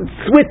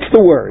switch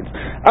the words.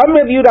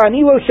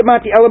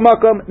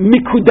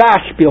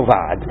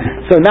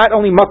 So not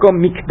only makom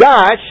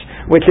mikdash,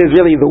 which is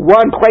really the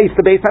one place,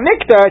 the Beis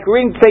HaMikdash, we're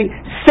going to say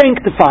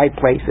sanctified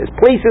places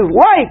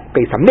like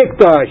Beis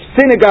HaMikdash,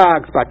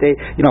 synagogues, but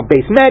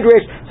Beis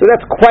Medrash. So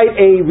that's quite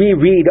a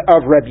reread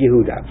of Reb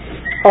Yehuda.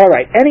 All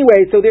right.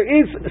 Anyway, so there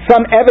is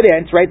some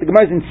evidence, right? The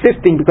Gemara is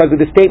insisting because of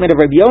the statement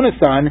of Rabbi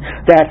Yonasan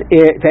that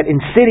in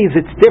cities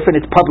it's different,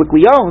 it's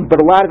publicly owned,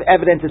 but a lot of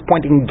evidence is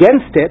pointing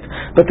against it.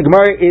 But the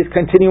Gemara is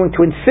continuing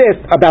to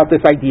insist about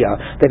this idea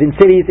that in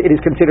cities it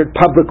is considered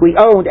publicly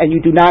owned and you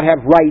do not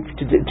have rights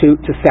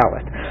to sell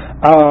it.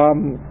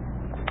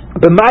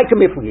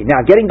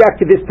 Now, getting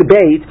back to this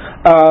debate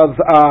of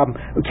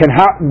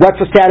what's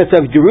the status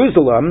of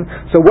Jerusalem,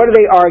 so what do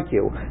they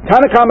argue?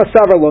 Tanakama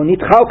Savarlo,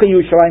 Nitchalka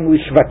Yerushalayim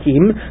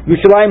Lishvatim.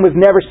 Yerushalayim was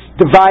never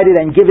divided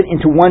and given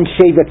into one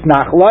Shevet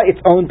Nachla. It's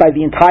owned by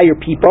the entire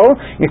people.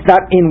 It's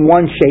not in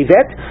one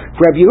Shevet.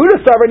 For Rabbi Yehuda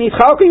Savar,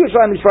 Nitchalka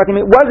Yerushalayim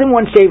Lishvatim, it was in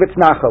one Shevet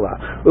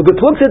Nachla. Which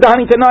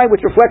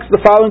reflects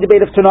the following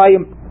debate of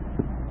Tanaim.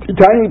 What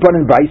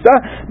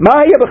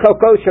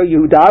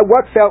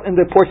fell in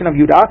the portion of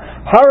Yehuda?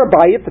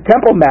 Harabayit, the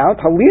Temple Mount,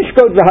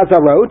 Halishkot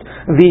v'Hazarot,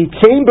 the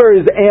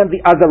chambers and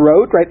the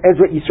Azarot, right?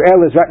 Ezrat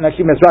Yisrael, Ezrat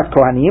Nashim, Ezrat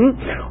Kohanim.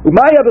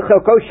 Umaya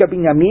b'chelko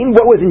Binyamin.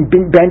 What was in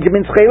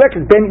Benjamin's chelek?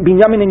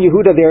 Binyamin and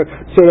Yehuda, their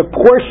sort of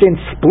portion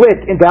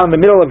split down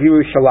the middle of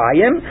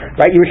Yerushalayim.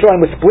 Right?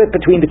 Yerushalayim was split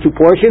between the two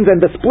portions,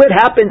 and the split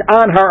happened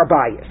on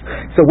Harabayit.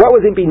 So what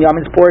was in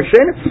Binyamin's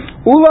portion?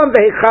 Ulam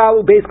v'Heichal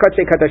u'Beis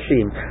Kadshei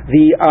Kadashim.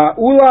 The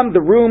Ulam,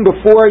 the room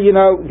before,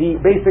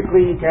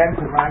 basically, again,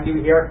 to remind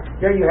you here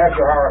you have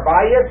your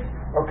Harabayit,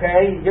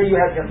 okay, here you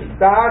have your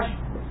Mikdash,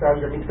 so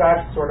your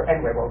Mikdash sort of,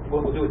 anyway,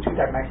 we'll do it 2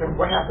 times next time.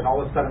 What happened?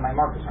 All of a sudden my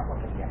markers aren't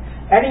working again.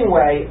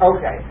 Anyway,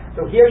 okay,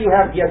 so here you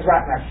have the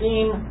Ezrat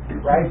Nashim,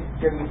 right,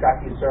 here you've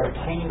got these sort of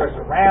chambers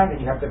around,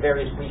 and you have the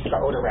various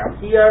Lishkaot around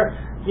here.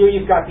 Here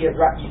you've got the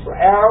Ezrat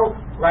Yisrael,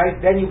 right,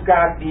 then you've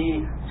got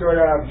the sort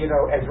of,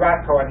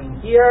 Ezrat Kohanim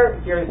here,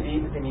 here's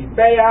the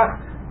Mizbeach,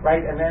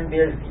 right, and then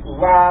there's the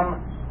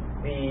Ulam,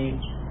 the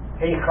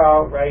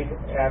Heichal, right,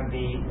 and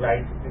the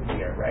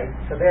here, right.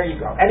 So there you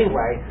go.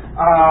 Anyway,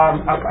 I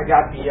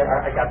got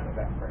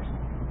that first.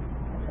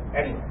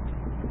 Anyway,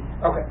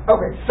 okay.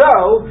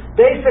 So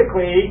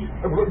basically,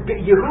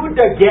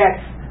 Yehuda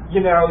gets,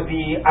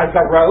 the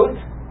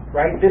Azarot,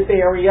 right, this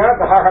area,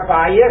 the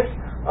Harabayis,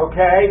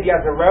 okay, the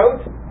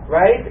Azarot,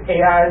 right,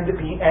 and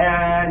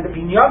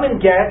Binyamin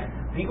gets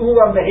the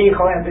Ulam, the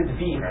Heichal, and the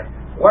Dvir.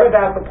 What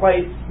about the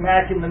place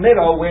smack in the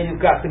middle where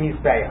you've got the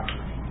Mizbeach?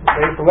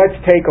 Okay, so let's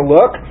take a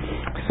look.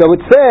 So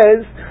it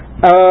says,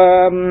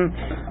 and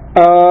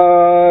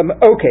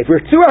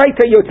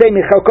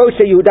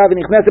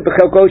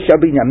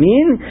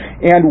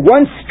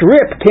one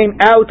strip came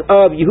out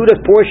of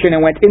Yehuda's portion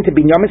and went into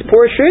Binyamin's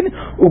portion,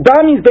 and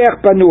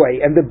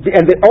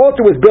the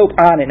altar was built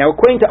on it. Now,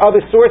 according to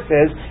other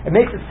sources, it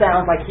makes it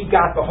sound like he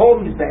got the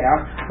whole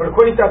Mizbeach, but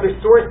according to other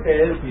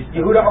sources,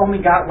 Yehuda only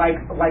got like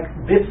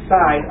this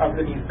side of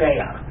the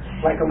Mizbeach,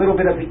 like a little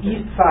bit of the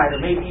east side,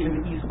 or maybe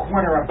even the east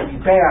corner of the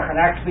Mizbeach, and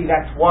actually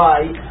that's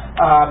why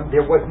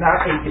there was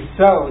not a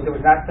yesod, there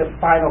was not the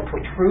final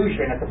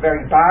protrusion at the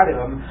very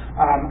bottom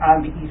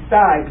on the east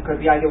side, because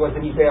the idea was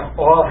the Mizbeach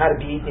all had to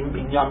be in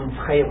Binyamin's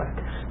chelek.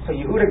 So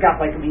Yehuda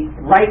got like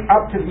right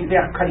up to the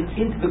Mizbeach, cutting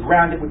into the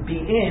ground it would be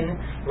in,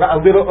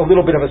 a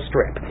little bit of a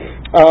strip.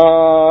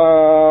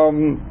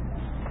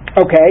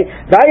 Okay,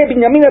 and every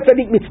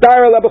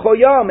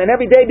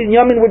day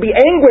Binyamin would be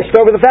anguished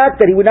over the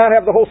fact that he would not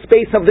have the whole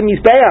space of the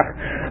Mizbeach.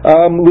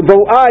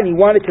 He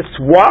wanted to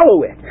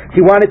swallow it. He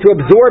wanted to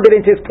absorb it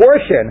into his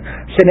portion.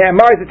 It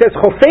says,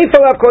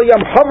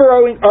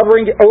 hovering over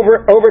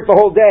it the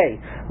whole day.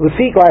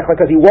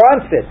 Because he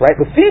wants this, right?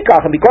 And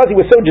because he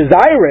was so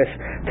desirous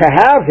to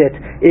have it,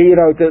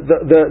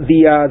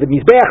 the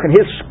Mizbeach in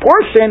his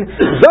portion,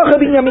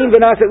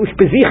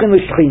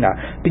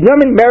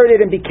 Binyamin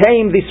merited and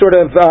became the sort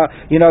of,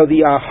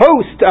 the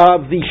host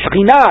of the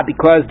Shekhinah,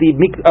 because the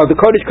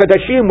Kodesh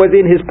Kodashim was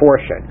in his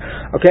portion.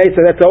 Okay,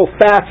 so that's a whole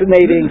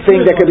fascinating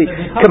thing that could be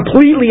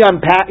completely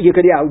unpacked. You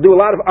could, do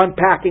a lot of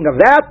unpacking of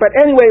that, but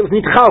anyway, it was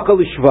Nitchalka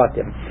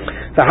Lishvatim.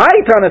 The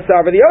Haitana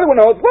Sava, the other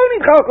one holds,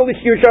 Nitchalka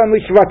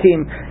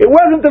Lishvatim. It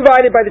wasn't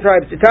divided by the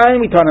tribes. We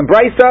turn in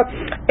Brisa.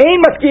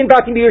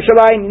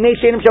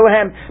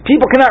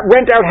 People cannot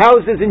rent out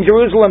houses in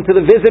Jerusalem to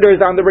the visitors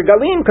on the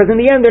regalim, because in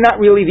the end they're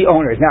not really the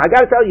owners. Now I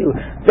got to tell you,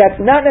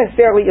 that's not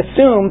necessarily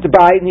assumed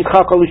by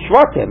Nitchalka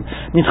Lishvatim.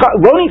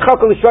 Lo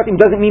Nitchalka Lishvatim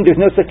doesn't mean there's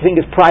no such thing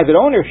as private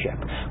ownership.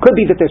 Could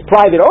be that there's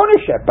private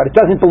ownership, but it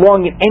doesn't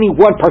belong in any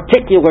one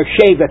particular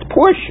shevet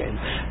portion.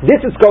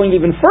 This is going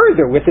even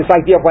further with this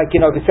idea of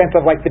the sense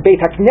of the Beit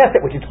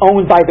HaKnesset, which is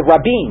owned by the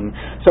Rabbim.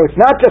 So it's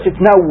not just,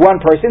 it's now one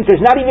person, so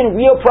there's not even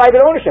real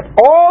private ownership.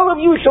 All of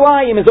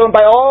Yerushalayim is owned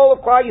by all of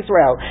Klal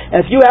Yisrael.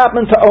 And if you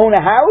happen to own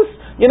a house,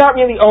 you're not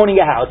really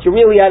owning a house. You're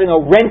really,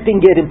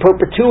 renting it in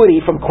perpetuity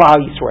from Klal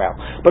Yisrael.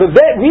 But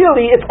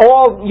really, it's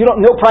all,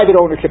 no private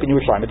ownership in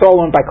Yerushalayim. It's all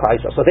owned by Klal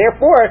Yisrael. So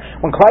therefore,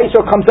 when Klal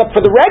Yisrael comes up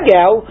for the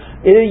regel,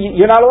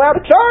 you're not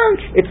allowed to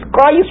charge. It's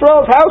Klal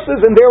Yisrael's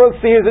houses, and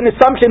there's an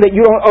assumption that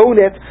you don't own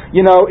it.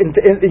 You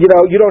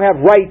don't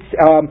have rights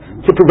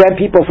to prevent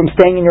people from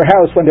staying in your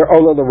house when they're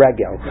Ola the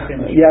regel. Okay,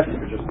 yes.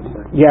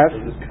 Yes.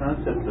 So this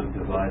concept of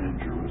divided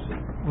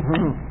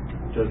Jerusalem,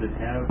 does it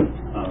have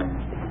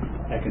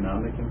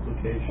economic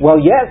implications? Well,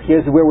 yes.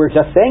 Here's where we're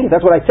just saying.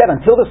 That's what I said.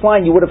 Until this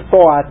line, you would have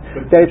thought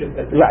that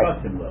at the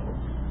Shvatim level.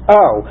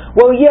 Oh,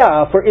 well,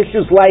 yeah, for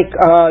issues like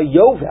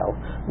Yovel,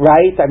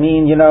 right? I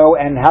mean,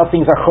 and how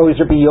things are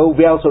choser be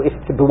Yovel, so if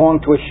it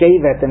belonged to a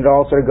shevet, then it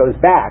all sort of goes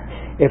back.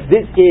 If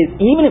this is,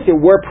 even if there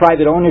were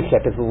private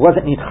ownership, if it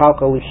wasn't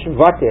Nitchalko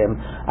Shvatim,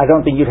 I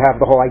don't think you'd have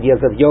the whole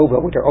ideas of Yovel,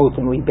 which are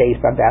ultimately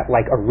based on that,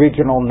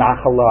 original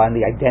Nachala and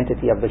the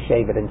identity of the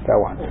shevet and so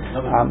on.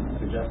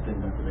 Suggesting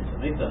that the Beit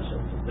HaMikdash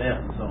is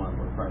there and so on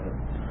were private.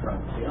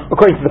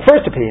 According to the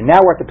first opinion, now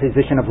we're at the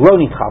position of Lo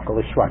Nitchalko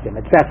Shvatim.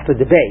 That's the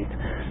debate.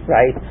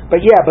 Right?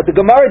 But the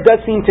Gemara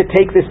does seem to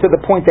take this to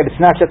the point that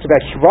it's not just about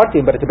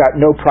Shvatim, but it's about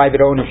no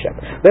private ownership.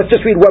 Let's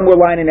just read one more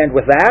line and end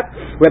with that.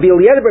 Rabbi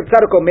Eliezer ben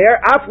Tzadok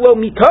Omer, Aflo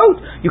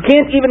mitot, you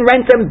can't even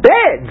rent them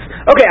beds.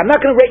 Okay, I'm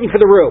not going to rent you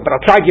for the room, but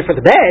I'll charge you for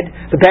the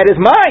bed. The bed is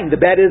mine. The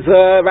bed is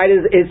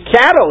is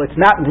chattel. It's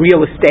not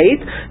real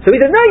estate. So he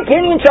says, no, you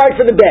can't even charge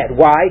for the bed.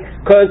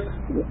 Why? Because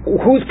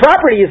whose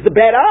property is the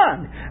bed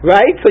on?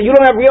 Right? So you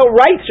don't have real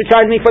rights to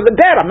charge me for the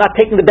bed. I'm not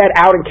taking the bed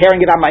out and carrying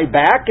it on my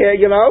back,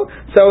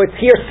 So it's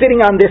here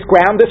sitting on this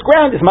ground. This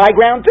ground is my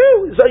ground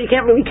too. So you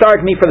can't really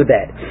charge me for the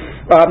bed.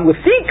 With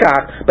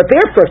Sikach, but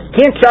therefore you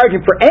can't charge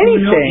him for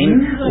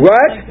anything.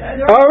 What?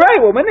 All right.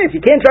 Well, when you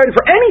can't charge him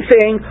for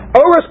anything,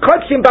 Oros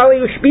Kodshim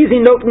Bali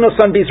Ushpizi Notno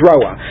Son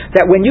Bizroa.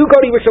 That when you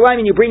go to Yerushalayim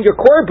and you bring your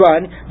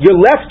korban, you're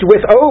left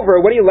with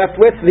over. What are you left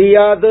with?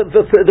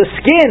 The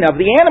skin of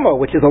the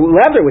animal, which is a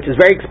leather, which is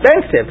very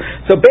expensive.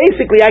 So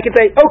basically, I can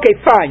say, okay,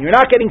 fine, you're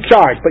not getting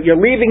charged, but you're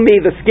leaving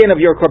me the skin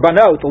of your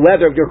korbanot, the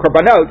leather of your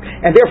korbanot,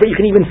 and therefore you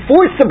can even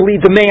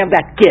forcibly demand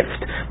that gift.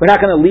 We're not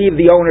going to leave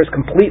the owners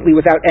completely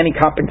without any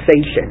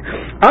compensation.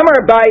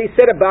 Amar Abaye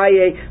said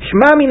Abaye,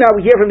 Shma mina,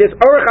 we hear from this,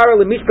 Orach ara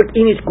lemishpat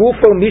inish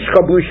gufo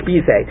mishcha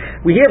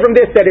bushpize. We hear from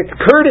this that it's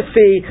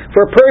courtesy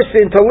for a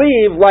person to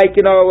leave,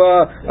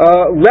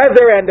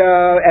 leather and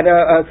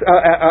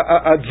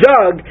a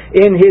jug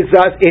in his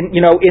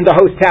in the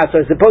host's house,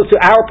 as opposed to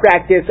our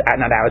practice,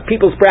 not ours,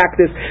 people's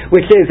practice,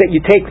 which is that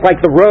you take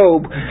the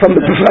robe from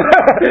the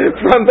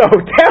from the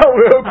hotel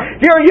room.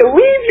 Here you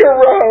leave your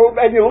robe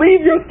and you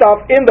leave your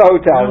stuff in the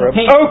hotel room.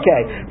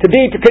 Okay, to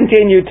be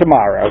continued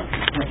tomorrow.